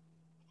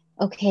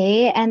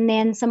 Okay, and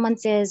then someone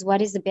says,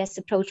 what is the best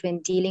approach when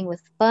dealing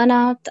with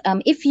burnout?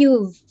 If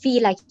you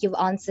feel like you've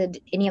answered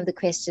any of the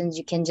questions,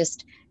 you can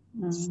just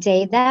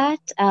say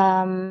that.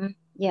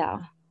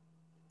 Yeah.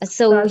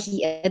 So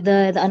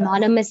the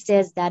anonymous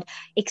says that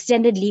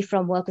extended leave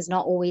from work is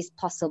not always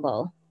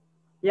possible.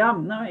 Yeah,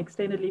 no,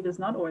 extended leave is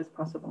not always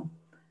possible.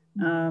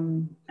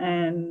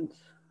 And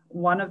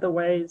one of the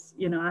ways,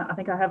 you know, I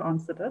think I have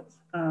answered it.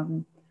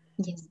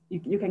 Yes.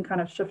 You can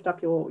kind of shift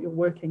up your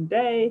working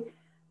day.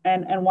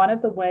 And one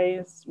of the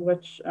ways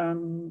which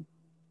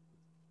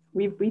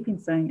we've been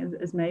saying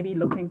is maybe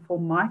looking for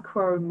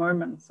micro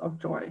moments of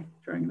joy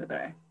during the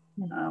day,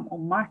 or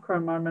micro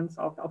moments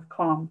of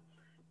calm,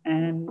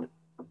 and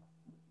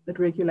it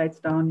regulates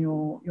down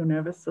your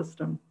nervous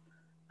system.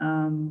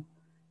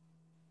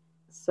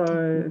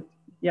 So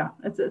yeah,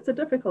 it's a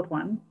difficult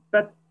one,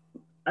 but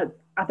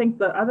I think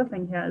the other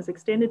thing here is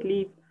extended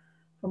leave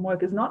from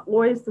work is not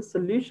always the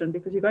solution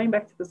because you're going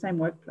back to the same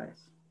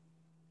workplace.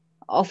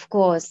 Of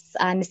course,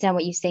 I understand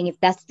what you're saying. If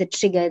that's the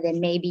trigger, then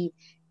maybe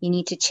you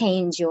need to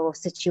change your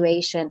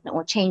situation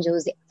or change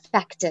those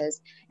factors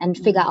and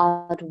figure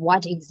out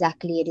what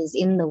exactly it is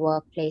in the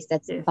workplace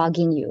that's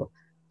bugging you.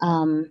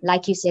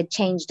 Like you said,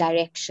 change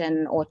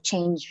direction or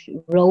change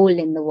role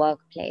in the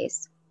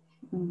workplace.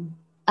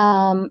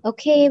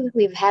 Okay,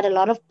 we've had a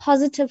lot of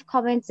positive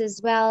comments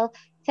as well.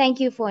 Thank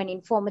you for an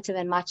informative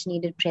and much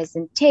needed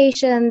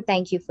presentation.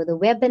 Thank you for the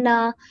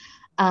webinar.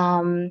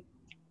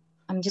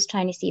 I'm just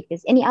trying to see if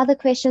there's any other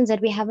questions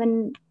that we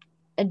haven't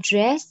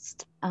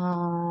addressed.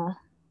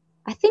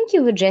 I think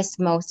you've addressed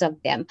most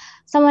of them.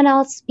 Someone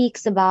else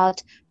speaks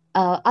about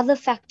other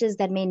factors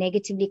that may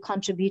negatively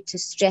contribute to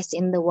stress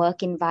in the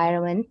work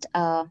environment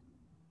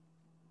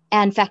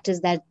and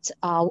factors that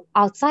are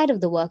outside of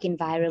the work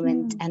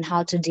environment and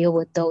how to deal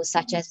with those,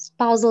 such as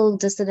spousal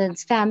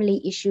dissonance, family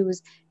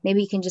issues.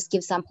 Maybe you can just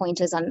give some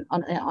pointers on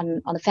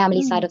the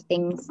family side of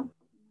things.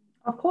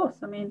 Of course.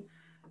 I mean,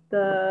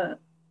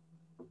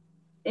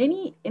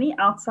 any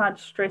outside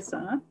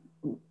stressor,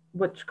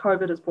 which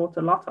COVID has brought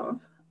a lot of,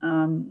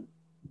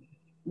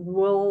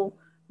 will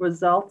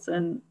result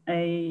in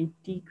a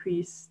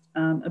decreased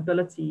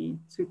ability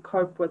to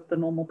cope with the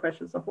normal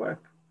pressures of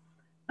work,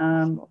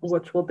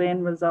 which will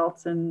then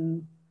result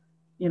in,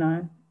 you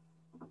know,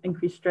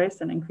 increased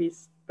stress and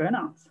increased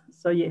burnout.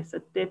 So yes,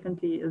 it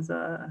definitely is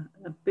a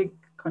big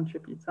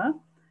contributor,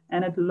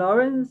 and it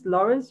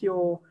lowers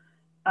your.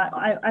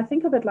 I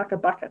think of it like a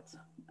bucket,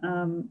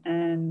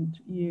 and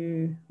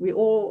we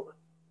all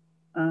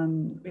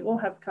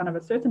have kind of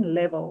a certain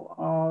level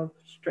of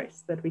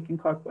stress that we can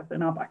cope with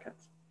in our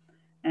buckets,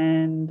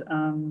 and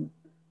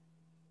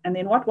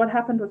then what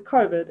happened with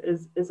COVID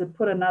is it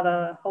put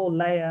another whole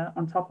layer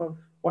on top of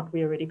what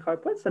we already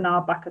cope with, so now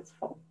our bucket's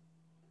full,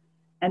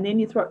 and then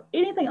you throw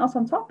anything else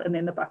on top, and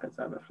then the bucket's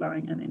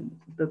overflowing, and then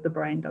the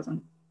brain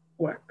doesn't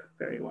work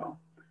very well.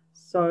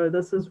 So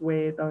this is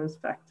where those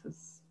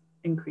factors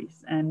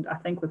increase. And I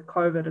think with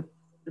COVID,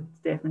 it's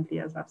definitely,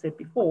 as I've said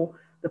before,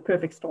 the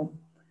perfect storm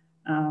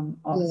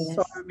of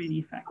so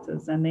many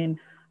factors. And then,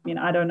 I mean,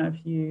 I don't know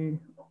if you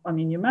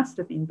must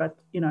have been, but,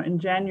 you know, in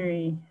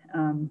January,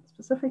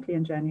 specifically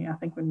in January, I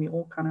think when we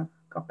all kind of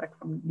got back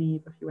from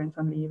leave, if you went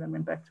on leave and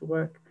went back to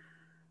work,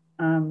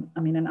 I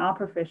mean, in our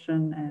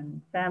profession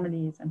and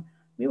families, and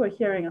we were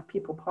hearing of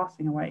people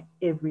passing away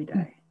every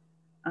day.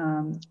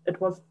 It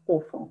was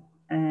awful.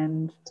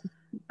 And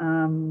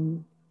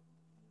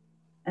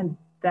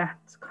that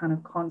kind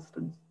of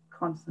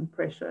constant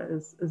pressure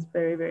is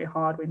very, very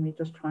hard when we're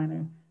just trying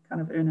to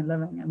kind of earn a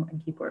living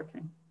and keep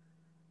working.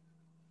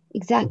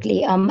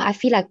 Exactly. I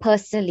feel like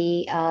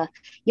personally,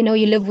 you know,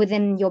 you live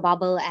within your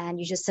bubble and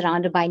you're just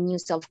surrounded by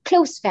news of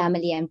close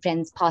family and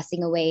friends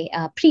passing away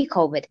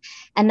pre-COVID.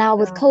 And now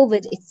with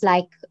COVID, it's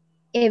like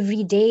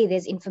every day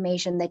there's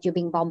information that you're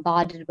being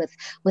bombarded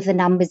with the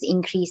numbers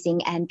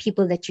increasing and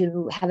people that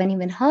you haven't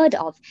even heard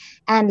of.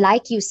 And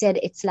like you said,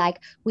 it's like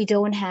we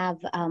don't have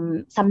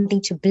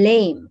something to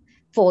blame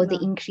for the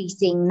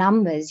increasing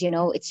numbers. You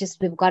know, it's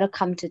just we've got to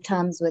come to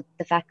terms with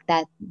the fact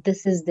that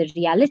this is the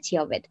reality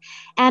of it.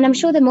 And I'm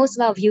sure that most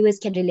of our viewers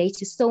can relate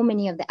to so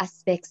many of the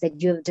aspects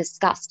that you have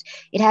discussed.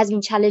 It has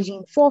been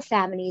challenging for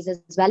families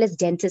as well as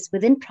dentists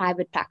within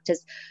private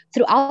practice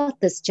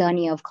throughout this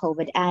journey of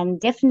COVID. And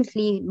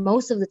definitely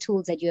most of the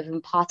tools that you have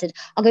imparted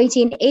are going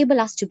to enable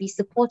us to be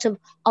supportive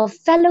of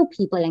fellow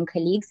people and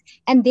colleagues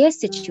and their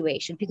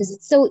situation, because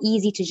it's so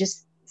easy to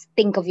just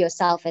think of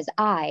yourself as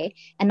I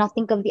and not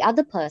think of the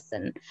other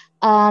person.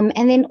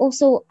 And then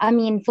also, I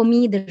mean, for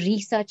me, the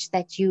research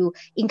that you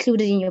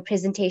included in your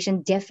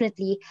presentation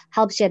definitely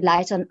helps shed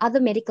light on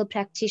other medical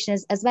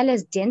practitioners as well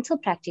as dental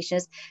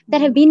practitioners that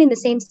have been in the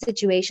same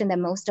situation that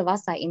most of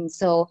us are in.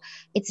 So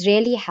it's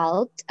really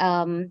helped.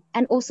 And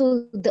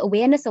also the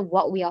awareness of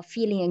what we are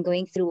feeling and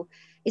going through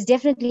is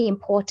definitely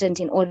important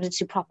in order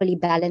to properly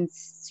balance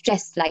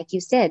stress, like you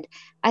said.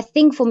 I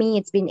think for me,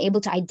 it's been able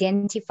to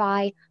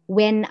identify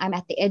when I'm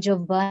at the edge of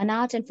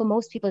burnout, and for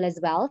most people as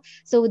well.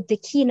 So the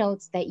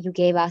keynotes that you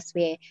gave us,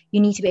 where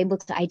you need to be able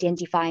to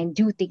identify and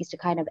do things to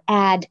kind of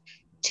add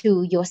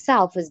to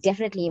yourself, was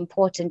definitely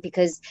important,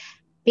 because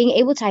being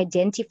able to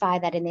identify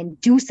that and then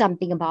do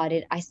something about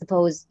it, I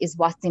suppose, is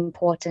what's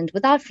important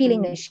without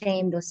feeling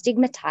ashamed or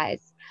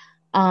stigmatized.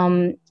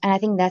 And I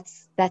think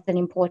that's an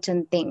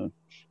important thing.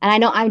 And I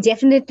know I'm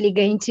definitely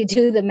going to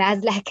do the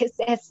Maslach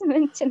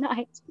assessment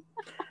tonight.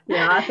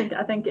 Yeah, I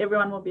think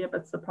everyone will be a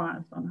bit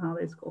surprised on how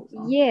their scores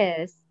are.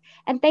 Yes.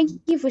 And thank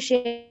you for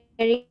sharing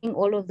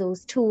all of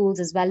those tools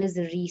as well as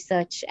the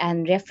research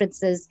and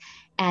references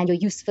and your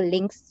useful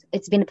links.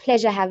 It's been a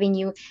pleasure having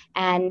you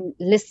and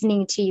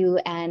listening to you.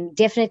 And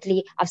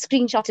definitely, I've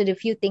screenshotted a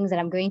few things that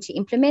I'm going to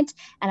implement,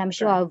 and I'm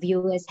sure our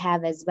viewers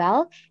have as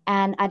well.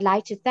 And I'd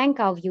like to thank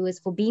our viewers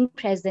for being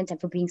present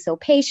and for being so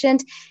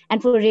patient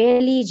and for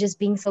really just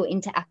being so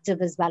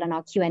interactive as well on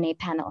our Q&A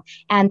panel.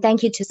 And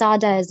thank you to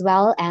Sada as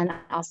well and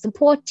our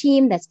support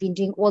team that's been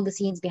doing all the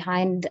scenes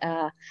behind,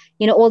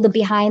 all the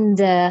behind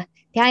the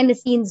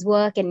scenes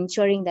work and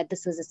ensuring that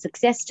this was a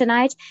success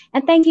tonight.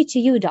 And thank you to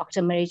you,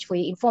 Dr. Miric, for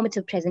your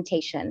informative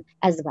presentation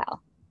as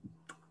well.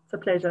 It's a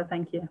pleasure.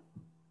 Thank you.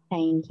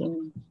 Thank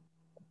you.